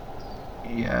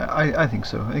 Yeah, I think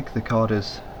so. I think the card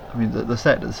is... I mean, the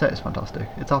set is fantastic.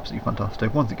 It's absolutely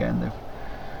fantastic. Once again, they've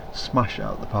smashed it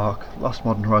out of the park. Last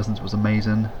Modern Horizons was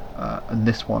amazing, and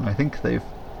this one, I think they've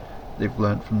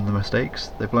learned from the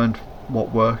mistakes. They've learned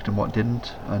what worked and what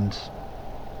didn't, and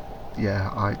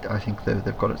I think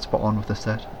they've got it spot on with this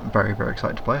set. I'm very, very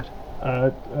excited to play it.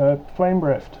 Flame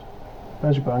Rift.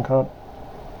 There's your burn card.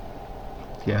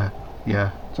 Yeah.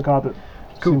 It's a card that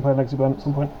you can play Legacy Burn at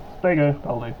some point. There you go,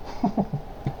 that'll do.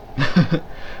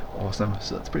 Awesome.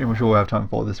 So that's pretty much all we have time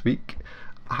for this week.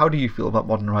 How do you feel about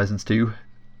Modern Horizons 2?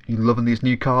 You loving these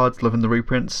new cards, loving the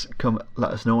reprints? Come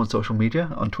let us know on social media.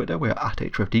 On Twitter, we're at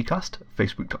HRFDcast,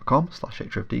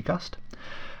 facebook.com/HRFDcast.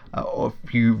 Or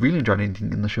if you really enjoyed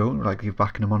anything in the show and would like to give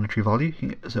back in a monetary value, you can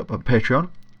hit us up on Patreon.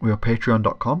 We are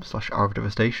patreon.com/Hour of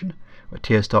Devastation, where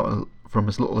tiers start from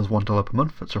as little as $1 per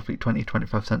month. That's roughly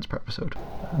 20-25 cents per episode.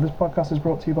 This podcast is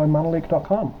brought to you by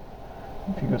Manaleak.com.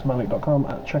 If you go to Manaleak.com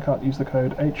at checkout, use the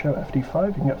code HOFD5,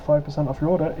 you can get 5% off your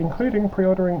order, including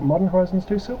pre-ordering Modern Horizons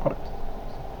 2 seal product.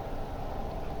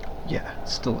 Yeah,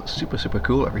 it's still super, super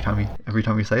cool every time we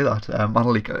say that.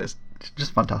 Manaleak is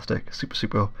just fantastic. Super,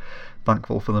 super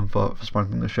thankful for them for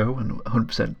sponsoring the show, and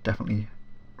 100% definitely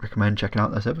recommend checking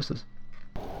out their services.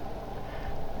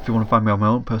 If you want to find me on my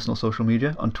own personal social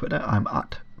media, on Twitter I'm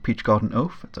at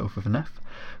PeachGardenOath, it's Oath with an F.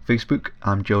 Facebook,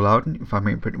 I'm Joe Loudon. You can find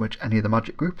me in pretty much any of the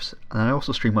Magic groups, and I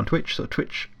also stream on Twitch, so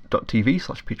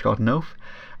twitch.tv/PeachGardenOath.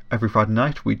 Every Friday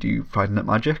night we do Friday Night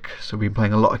Magic, so we've been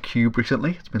playing a lot of Cube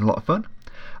recently. It's been a lot of fun.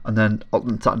 And then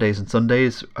on Saturdays and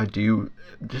Sundays I do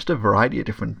just a variety of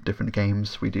different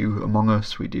games. We do Among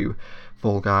Us, we do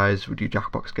Fall Guys, we do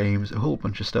Jackbox games, a whole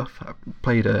bunch of stuff. I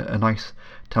played a nice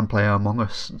 10-player Among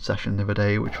Us session the other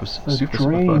day, which was super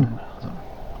fun. So,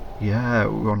 yeah,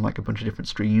 we were on like a bunch of different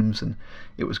streams and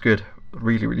it was good.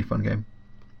 Really, really fun game.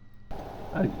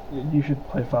 You should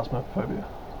play Phasmophobia.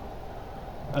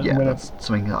 That's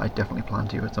something that I definitely plan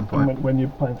to at some point. When you're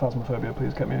playing Phasmophobia,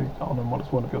 please get me on and one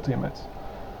of your teammates.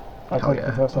 I played it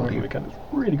for the first time over the weekend. It's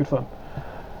really good fun.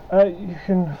 You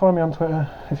can find me on Twitter,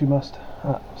 if you must,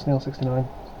 at Snail69.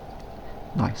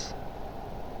 Nice.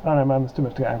 I don't know, man, there's too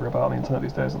much to get angry about on the internet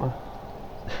these days, isn't there?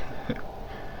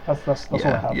 That's all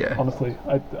I have, honestly.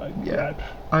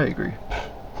 I agree.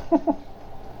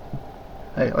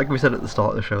 Hey, like we said at the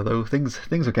start of the show, though, things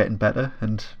are getting better,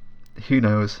 and who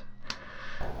knows?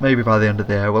 Maybe by the end of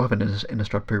the year we'll have an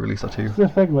Innistrad pre-release or two. The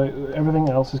thing, like, everything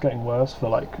else is getting worse for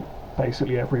like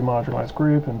basically every marginalised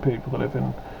group and people that live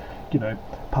in,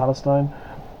 Palestine.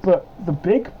 But the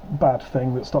big bad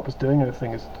thing that stopped us doing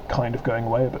anything is kind of going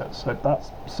away a bit. So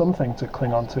that's something to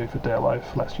cling on to for dear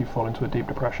life, lest you fall into a deep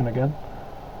depression again.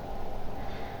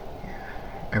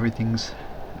 Everything's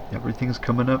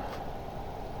coming up.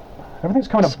 Everything's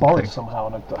coming up Boris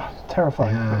somehow, and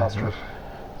terrifying. But that's true.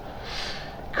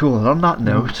 Cool, and on that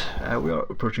note, we are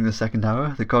approaching the second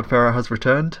hour. The Godfarer has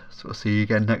returned, so we'll see you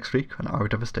again next week on Hour of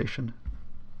Devastation.